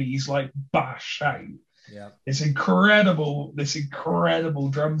week, and he's like bashed out. Yeah, it's incredible. This incredible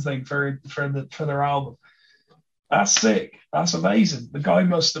drum thing for their album. That's sick. That's amazing. The guy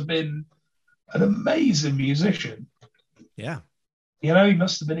must have been an amazing musician. Yeah, he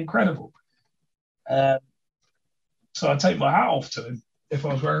must have been incredible. So I take my hat off to him if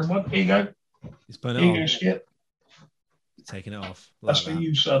I was wearing one. Here you go. He's putting it on. Skip. Taking it off. That's for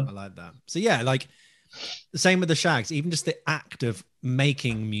you, son. I like that. So yeah, like the same with the Shags. Even just the act of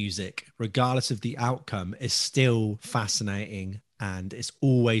making music, regardless of the outcome, is still fascinating and it's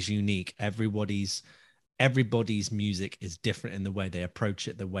always unique. Everybody's music is different in the way they approach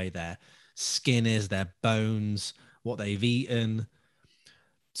it, the way their skin is, their bones, what they've eaten.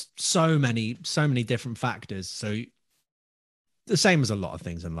 So many different factors. So the same as a lot of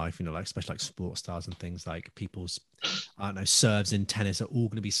things in life, like especially like sports stars and things, like people's, I don't know, serves in tennis are all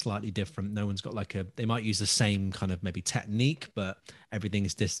going to be slightly different. No one's got they might use the same kind of maybe technique, but everything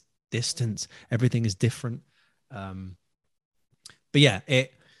is distance. Everything is different. But yeah,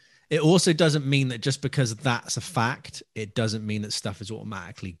 it also doesn't mean that just because that's a fact, it doesn't mean that stuff is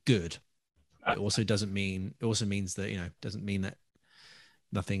automatically good. It also means that, doesn't mean that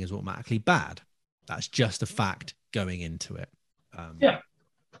nothing is automatically bad. That's just a fact going into it.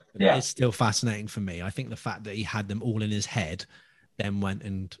 It's still fascinating for me. I think the fact that he had them all in his head, then went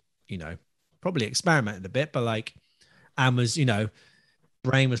and probably experimented a bit, but and was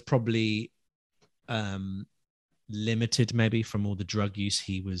brain was probably limited maybe from all the drug use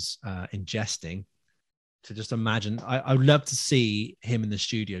he was ingesting, to just imagine. I would love to see him in the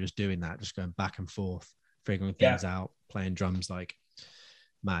studio just doing that, just going back and forth, figuring things out, playing drums. Like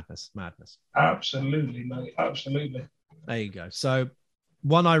madness. Absolutely, mate. Absolutely. There you go. So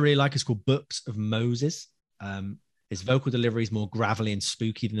one I really like is called Books of Moses. His vocal delivery is more gravelly and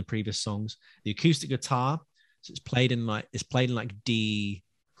spooky than the previous songs. The acoustic guitar, so it's played in like D.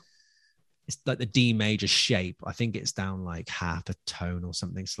 It's like the D major shape. I think it's down like half a tone or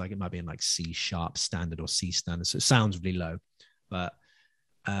something. So like it might be in like C sharp standard or C standard. So it sounds really low. But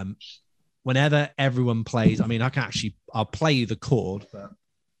whenever everyone plays, I mean, I'll play you the chord, but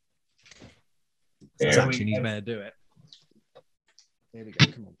it's actually an easy way to do it. Here we go.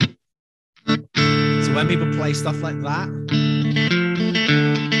 Come on. So when people play stuff like that,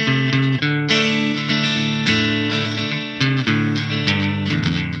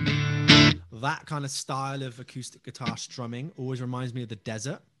 that kind of style of acoustic guitar strumming always reminds me of the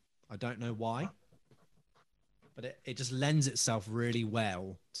desert. I don't know why, but it just lends itself really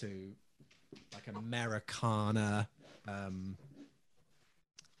well to like Americana.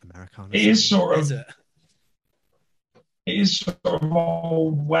 It is sort of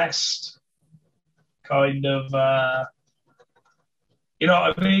old West kind of, you know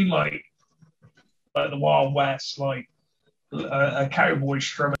what I mean? Like the Wild West, like a cowboy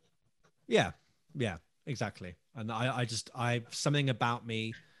strumming. Yeah, exactly. And I something about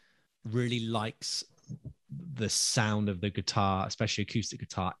me really likes the sound of the guitar, especially acoustic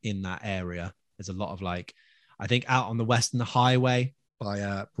guitar in that area. There's a lot of like, I think Out on the Western Highway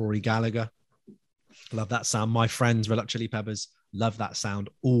by Rory Gallagher. Love that sound. My Friends, Red Hot Chili Peppers, love that sound,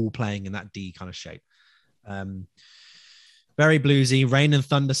 all playing in that D kind of shape. Very bluesy. Rain and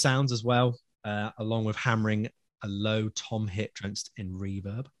Thunder sounds as well, along with hammering a low tom hit drenched in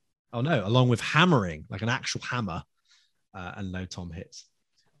reverb. Oh no, along with hammering, like an actual hammer, and low tom hits.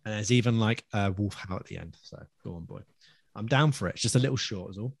 And there's even like a wolf howl at the end. So go on, boy. I'm down for it. It's just a little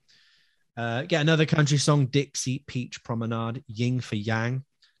short as all. Get another country song, Dixie Peach Promenade, Ying for Yang.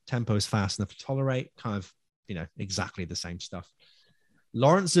 Tempo is fast enough to tolerate. Kind of, exactly the same stuff.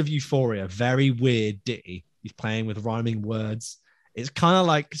 Lawrence of Euphoria, very weird ditty. He's playing with rhyming words. It's kind of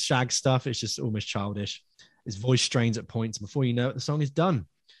like Shag stuff. It's just almost childish. His voice strains at points. Before you know it, the song is done.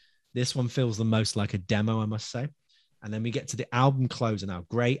 This one feels the most like a demo, I must say. And then we get to the album closer now.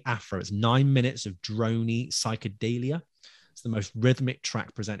 Grey Afro. It's 9 minutes of droney psychedelia. It's the most rhythmic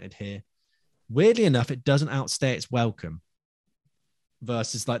track presented here. Weirdly enough, it doesn't outstay its welcome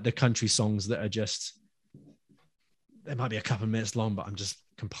versus like the country songs that are just, they might be a couple of minutes long, but I'm just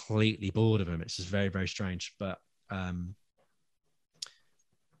completely bored of them. It's just very, very strange. But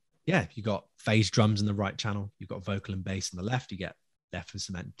yeah, you got phase drums in the right channel. You've got vocal and bass in the left. You get left with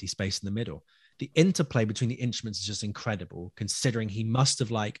some empty space in the middle. The interplay between the instruments is just incredible, considering he must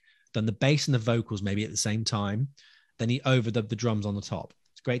have like done the bass and the vocals maybe at the same time. Then he overdubbed the drums on the top.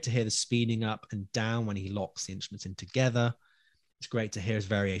 It's great to hear the speeding up and down when he locks the instruments in together. It's great to hear his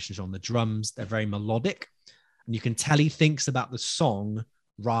variations on the drums. They're very melodic. And you can tell he thinks about the song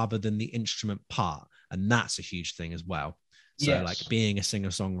rather than the instrument part. And that's a huge thing as well. So like being a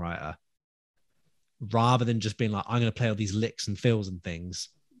singer-songwriter, rather than just being like, I'm going to play all these licks and fills and things,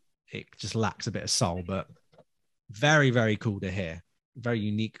 it just lacks a bit of soul, but very, very cool to hear. Very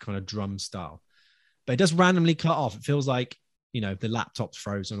unique kind of drum style. But it does randomly cut off. It feels like, the laptop's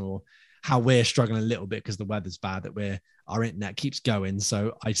frozen, or how we're struggling a little bit because the weather's bad, that our internet keeps going.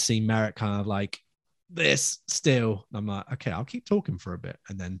 So I see Merritt kind of like this still. I'm like, okay, I'll keep talking for a bit.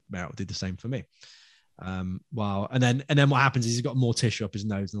 And then Merritt will do the same for me. Wow. And then what happens is he's got more tissue up his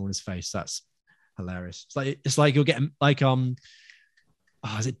nose and on his face. That's hilarious. It's like you're getting like,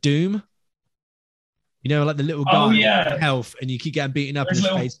 is it Doom? Like the little guy in health, and you keep getting beaten up in his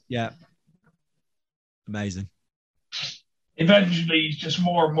face. Yeah. Amazing. Eventually, he's just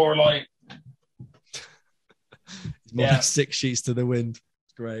more and more like... It's more like 6 sheets to the wind.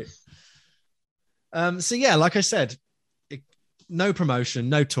 It's great. So yeah, like I said, no promotion,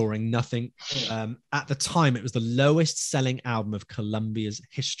 no touring, nothing. At the time, it was the lowest selling album of Columbia's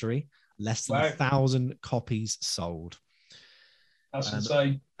history. Less than 1,000 copies sold. That's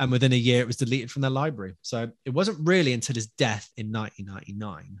insane. And within a year, it was deleted from their library. So it wasn't really until his death in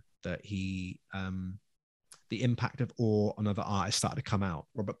 1999 that the impact of awe on other artists started to come out.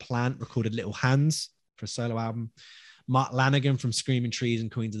 Robert Plant recorded Little Hands for a solo album. Mark Lanegan from Screaming Trees and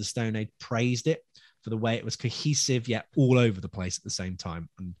Queens of the Stone Age praised it for the way it was cohesive, yet all over the place at the same time.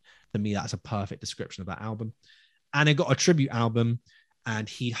 And to me, that's a perfect description of that album. And it got a tribute album, and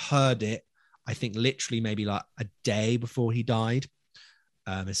he heard it, I think, literally maybe like a day before he died.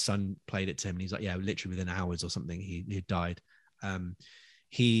 His son played it to him, and he's like, yeah, literally within hours or something, he died.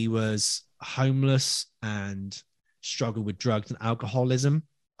 He was, homeless and struggled with drugs and alcoholism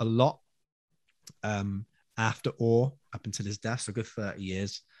a lot after Or, up until his death, so a good 30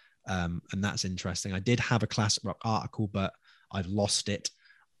 years. And that's interesting. I did have a classic rock article, but I've lost it.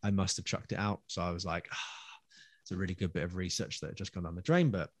 I must have chucked it out. So I was like, it's a really good bit of research that had just gone down the drain,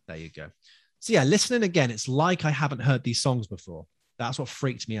 but there you go. So yeah, listening again, it's like I haven't heard these songs before. That's what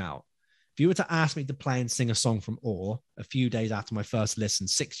freaked me out. If you were to ask me to play and sing a song from Or a few days after my first listen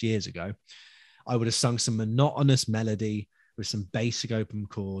 6 years ago, I would have sung some monotonous melody with some basic open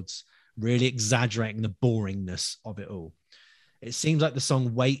chords, really exaggerating the boringness of it all. It seems like the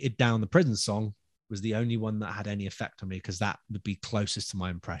song Weighted Down, the Prison Song, was the only one that had any effect on me, because that would be closest to my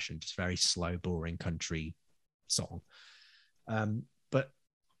impression. Just very slow, boring country song. But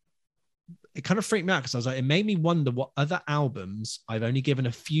it kind of freaked me out, because I was like, it made me wonder what other albums I've only given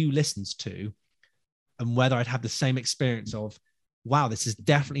a few listens to, and whether I'd have the same experience of, wow, this is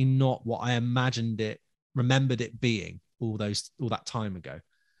definitely not what I remembered it being all that time ago.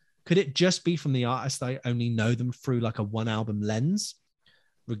 Could it just be from the artist I only know them through like a one album lens,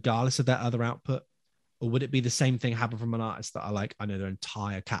 regardless of their other output? Or would it be the same thing happen from an artist that I know their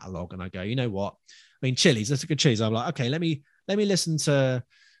entire catalog, and I go, you know what? I mean, Chili's, let's look at Chili's. I'm like, okay, let me listen to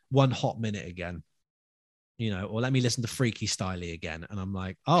One Hot Minute again, or let me listen to Freaky Styley again. And I'm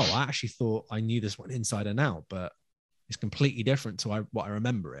like, oh, I actually thought I knew this one inside and out, but it's completely different to what I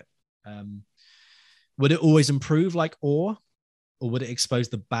remember it. Would it always improve like Or would it expose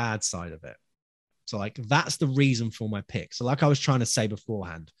the bad side of it? So like, that's the reason for my pick. So like I was trying to say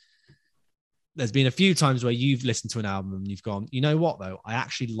beforehand, there's been a few times where you've listened to an album and you've gone, you know what though? I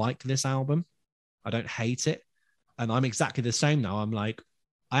actually like this album. I don't hate it. And I'm exactly the same now. I'm like,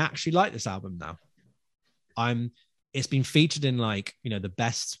 I actually like this album now. It's been featured in like, the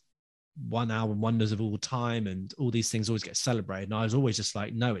best one album wonders of all time, and all these things always get celebrated. And I was always just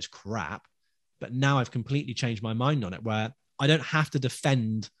like, no, it's crap. But now I've completely changed my mind on it, where I don't have to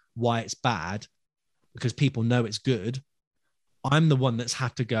defend why it's bad because people know it's good. I'm the one that's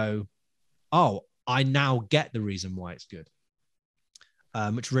had to go, oh, I now get the reason why it's good,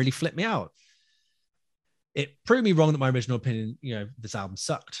 which really flipped me out. It proved me wrong that my original opinion, this album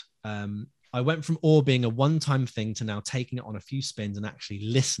sucked. I went from Or being a one-time thing to now taking it on a few spins and actually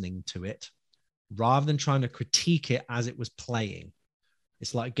listening to it rather than trying to critique it as it was playing.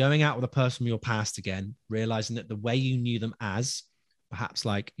 It's like going out with a person from your past again, realizing that the way you knew them as, perhaps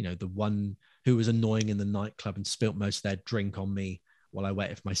like, the one who was annoying in the nightclub and spilt most of their drink on me while I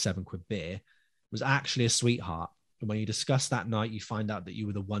waited for my £7 beer, was actually a sweetheart. And when you discuss that night, you find out that you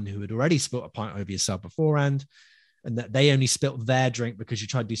were the one who had already spilt a pint over yourself beforehand, and that they only spilt their drink because you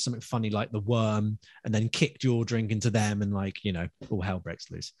tried to do something funny like the worm and then kicked your drink into them, and like, all hell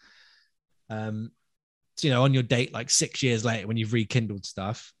breaks loose. So, on your date, like 6 years later, when you've rekindled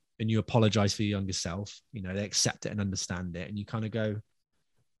stuff and you apologize for your younger self, they accept it and understand it. And you kind of go,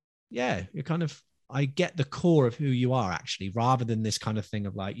 yeah, I get the core of who you are actually, rather than this kind of thing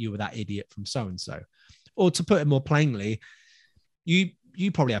of like, you were that idiot from so-and-so. Or to put it more plainly, you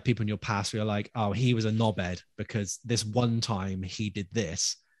probably have people in your past who are like, oh, he was a knobhead because this one time he did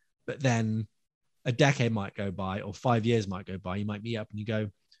this. But then a decade might go by or 5 years might go by. You might meet up and you go,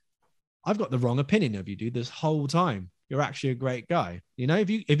 I've got the wrong opinion of you, dude, this whole time. You're actually a great guy. Have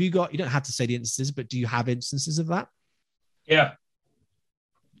you got, you don't have to say the instances, but do you have instances of that? Yeah.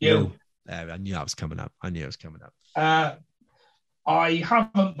 You. I knew that was coming up. I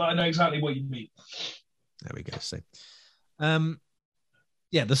haven't, but I know exactly what you mean. There we go. So,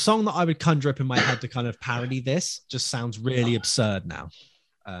 the song that I would conjure up in my head to kind of parody this just sounds really absurd now.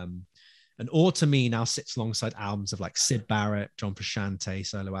 And Or to me now sits alongside albums of like Syd Barrett, John Frusciante,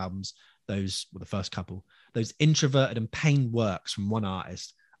 solo albums. Those were the first couple. Those introverted and pained works from one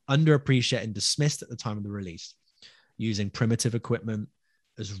artist, underappreciated and dismissed at the time of the release, using primitive equipment,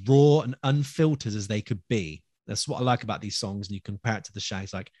 as raw and unfiltered as they could be. That's what I like about these songs. And you compare it to the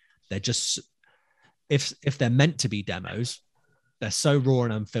Shags, like they're just, if they're meant to be demos, they're so raw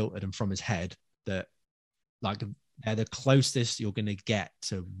and unfiltered and from his head that like they're the closest you're going to get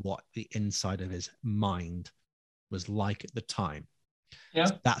to what the inside of his mind was like at the time. Yeah.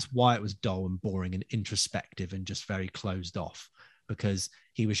 So that's why it was dull and boring and introspective and just very closed off, because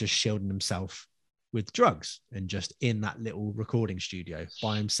he was just shielding himself with drugs and just in that little recording studio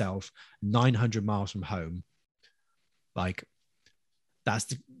by himself, 900 miles from home. Like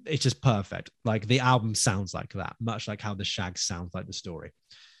it's just perfect. Like the album sounds like that, much like how the Shags sounds like the story.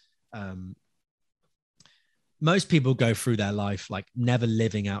 Most people go through their life like never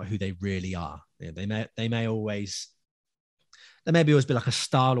living out who they really are. They may always be like a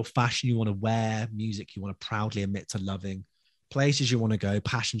style or fashion you want to wear, music you want to proudly admit to loving, places you want to go,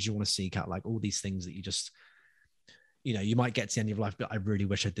 passions you want to seek out, like all these things that you just, you might get to the end of your life, but I really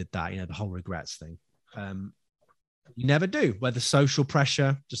wish I did that, the whole regrets thing. You never do, whether social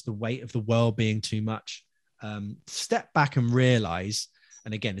pressure, just the weight of the world being too much. Step back and realize,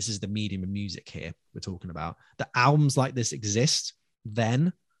 and again, this is the medium of music here we're talking about, that albums like this exist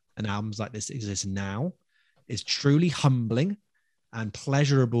then, and albums like this exist now, is truly humbling and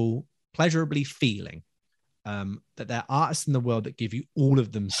pleasurably feeling. That there are artists in the world that give you all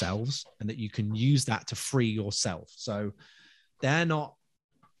of themselves, and that you can use that to free yourself. So they're not,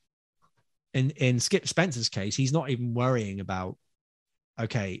 in Skip Spencer's case, he's not even worrying about,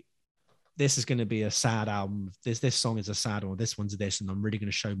 okay, this is going to be a sad album. This song is a sad one. This one's this, and I'm really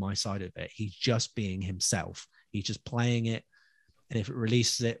going to show my side of it. He's just being himself. He's just playing it. And if it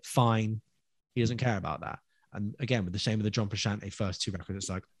releases it, fine. He doesn't care about that. And again, with the same with the John Frusciante first 2 records, it's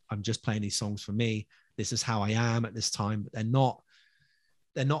like, I'm just playing these songs for me. This is how I am at this time. But they're not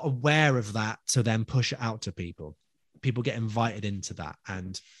aware of that to then push it out to people. People get invited into that.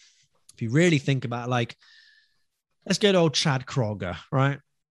 And if you really think about it, like, let's go to old Chad Kroeger, right?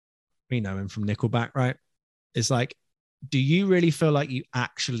 We know him from Nickelback, right? It's like, do you really feel like you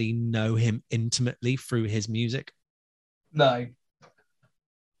actually know him intimately through his music? No.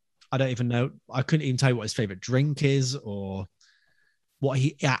 I don't even know. I couldn't even tell you what his favorite drink is or what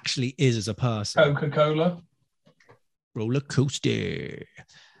he actually is as a person. Coca-Cola. Roller coaster.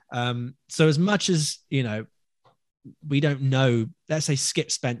 So as much as, we don't know, let's say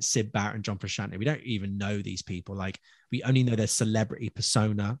Skip Spence, Syd Barrett, and John Frusciante, we don't even know these people. Like, we only know their celebrity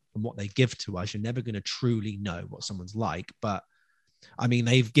persona and what they give to us. You're never going to truly know what someone's like. But I mean,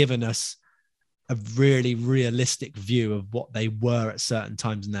 they've given us a really realistic view of what they were at certain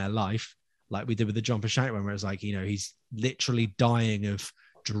times in their life, like we did with the John Frusciante one, where it's like, he's literally dying of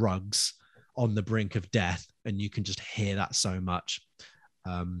drugs on the brink of death, and you can just hear that so much.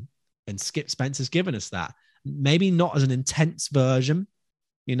 And Skip Spence has given us that. Maybe not as an intense version,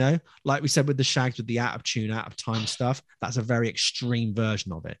 like we said with the Shags, with the out of tune, out of time stuff. That's a very extreme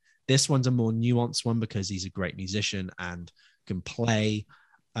version of it. This one's a more nuanced one because he's a great musician and can play.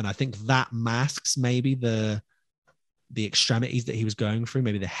 And I think that masks maybe the extremities that he was going through,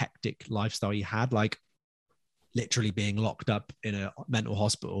 maybe the hectic lifestyle he had, like literally being locked up in a mental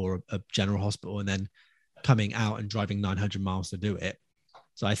hospital or a general hospital and then coming out and driving 900 miles to do it.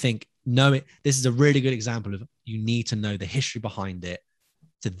 So I think this is a really good example of, you need to know the history behind it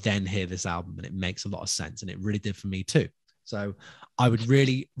to then hear this album, and it makes a lot of sense. And it really did for me too. So I would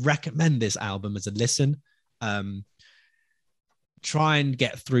really recommend this album as a listen. Try and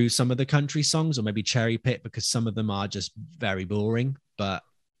get through some of the country songs, or maybe cherry pick, because some of them are just very boring, but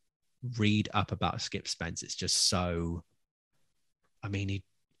read up about Skip Spence. It's just so, I mean,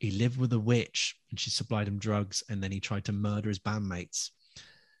 he lived with a witch and she supplied him drugs, and then he tried to murder his bandmates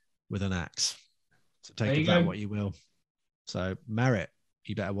with an axe. So take of that what you will. So Merritt,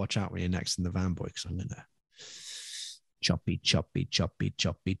 you better watch out when you're next in the van, boy, because I'm going to choppy.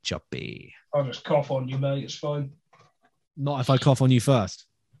 I'll just cough on you, mate. It's fine. Not if I cough on you first.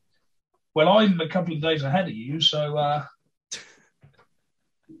 Well, I'm a couple of days ahead of you, so...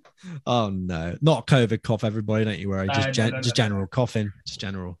 Oh, no. Not COVID cough, everybody. Don't you worry. Just general coughing. Just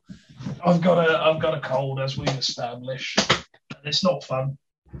general. I've got a cold, as we've established. It's not fun.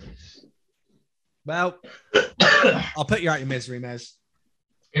 Well, I'll put you out your misery, Mez.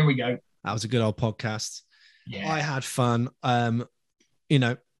 Here we go. That was a good old podcast. Yeah. I had fun. Go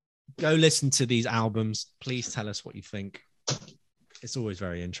listen to these albums. Please tell us what you think. It's always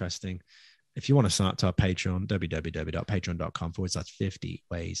very interesting. If you want to sign up to our Patreon, www.patreon.com/50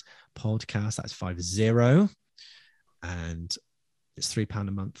 ways podcast. That's 50. And it's £3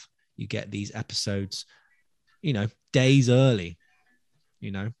 a month. You get these episodes, days early,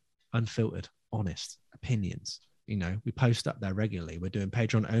 unfiltered, honest opinions. We post up there regularly. We're doing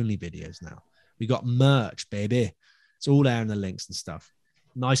Patreon only videos now. We got merch, baby. It's all there in the links and stuff.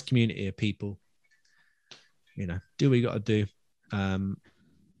 Nice community of people. Do what you got to do.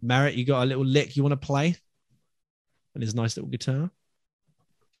 Merritt, you got a little lick you want to play? And his nice little guitar.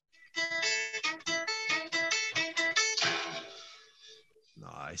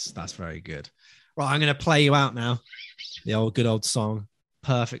 Nice. That's very good. Right, I'm going to play you out now. The good old song.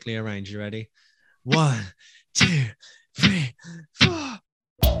 Perfectly arranged. You ready? 1, 2.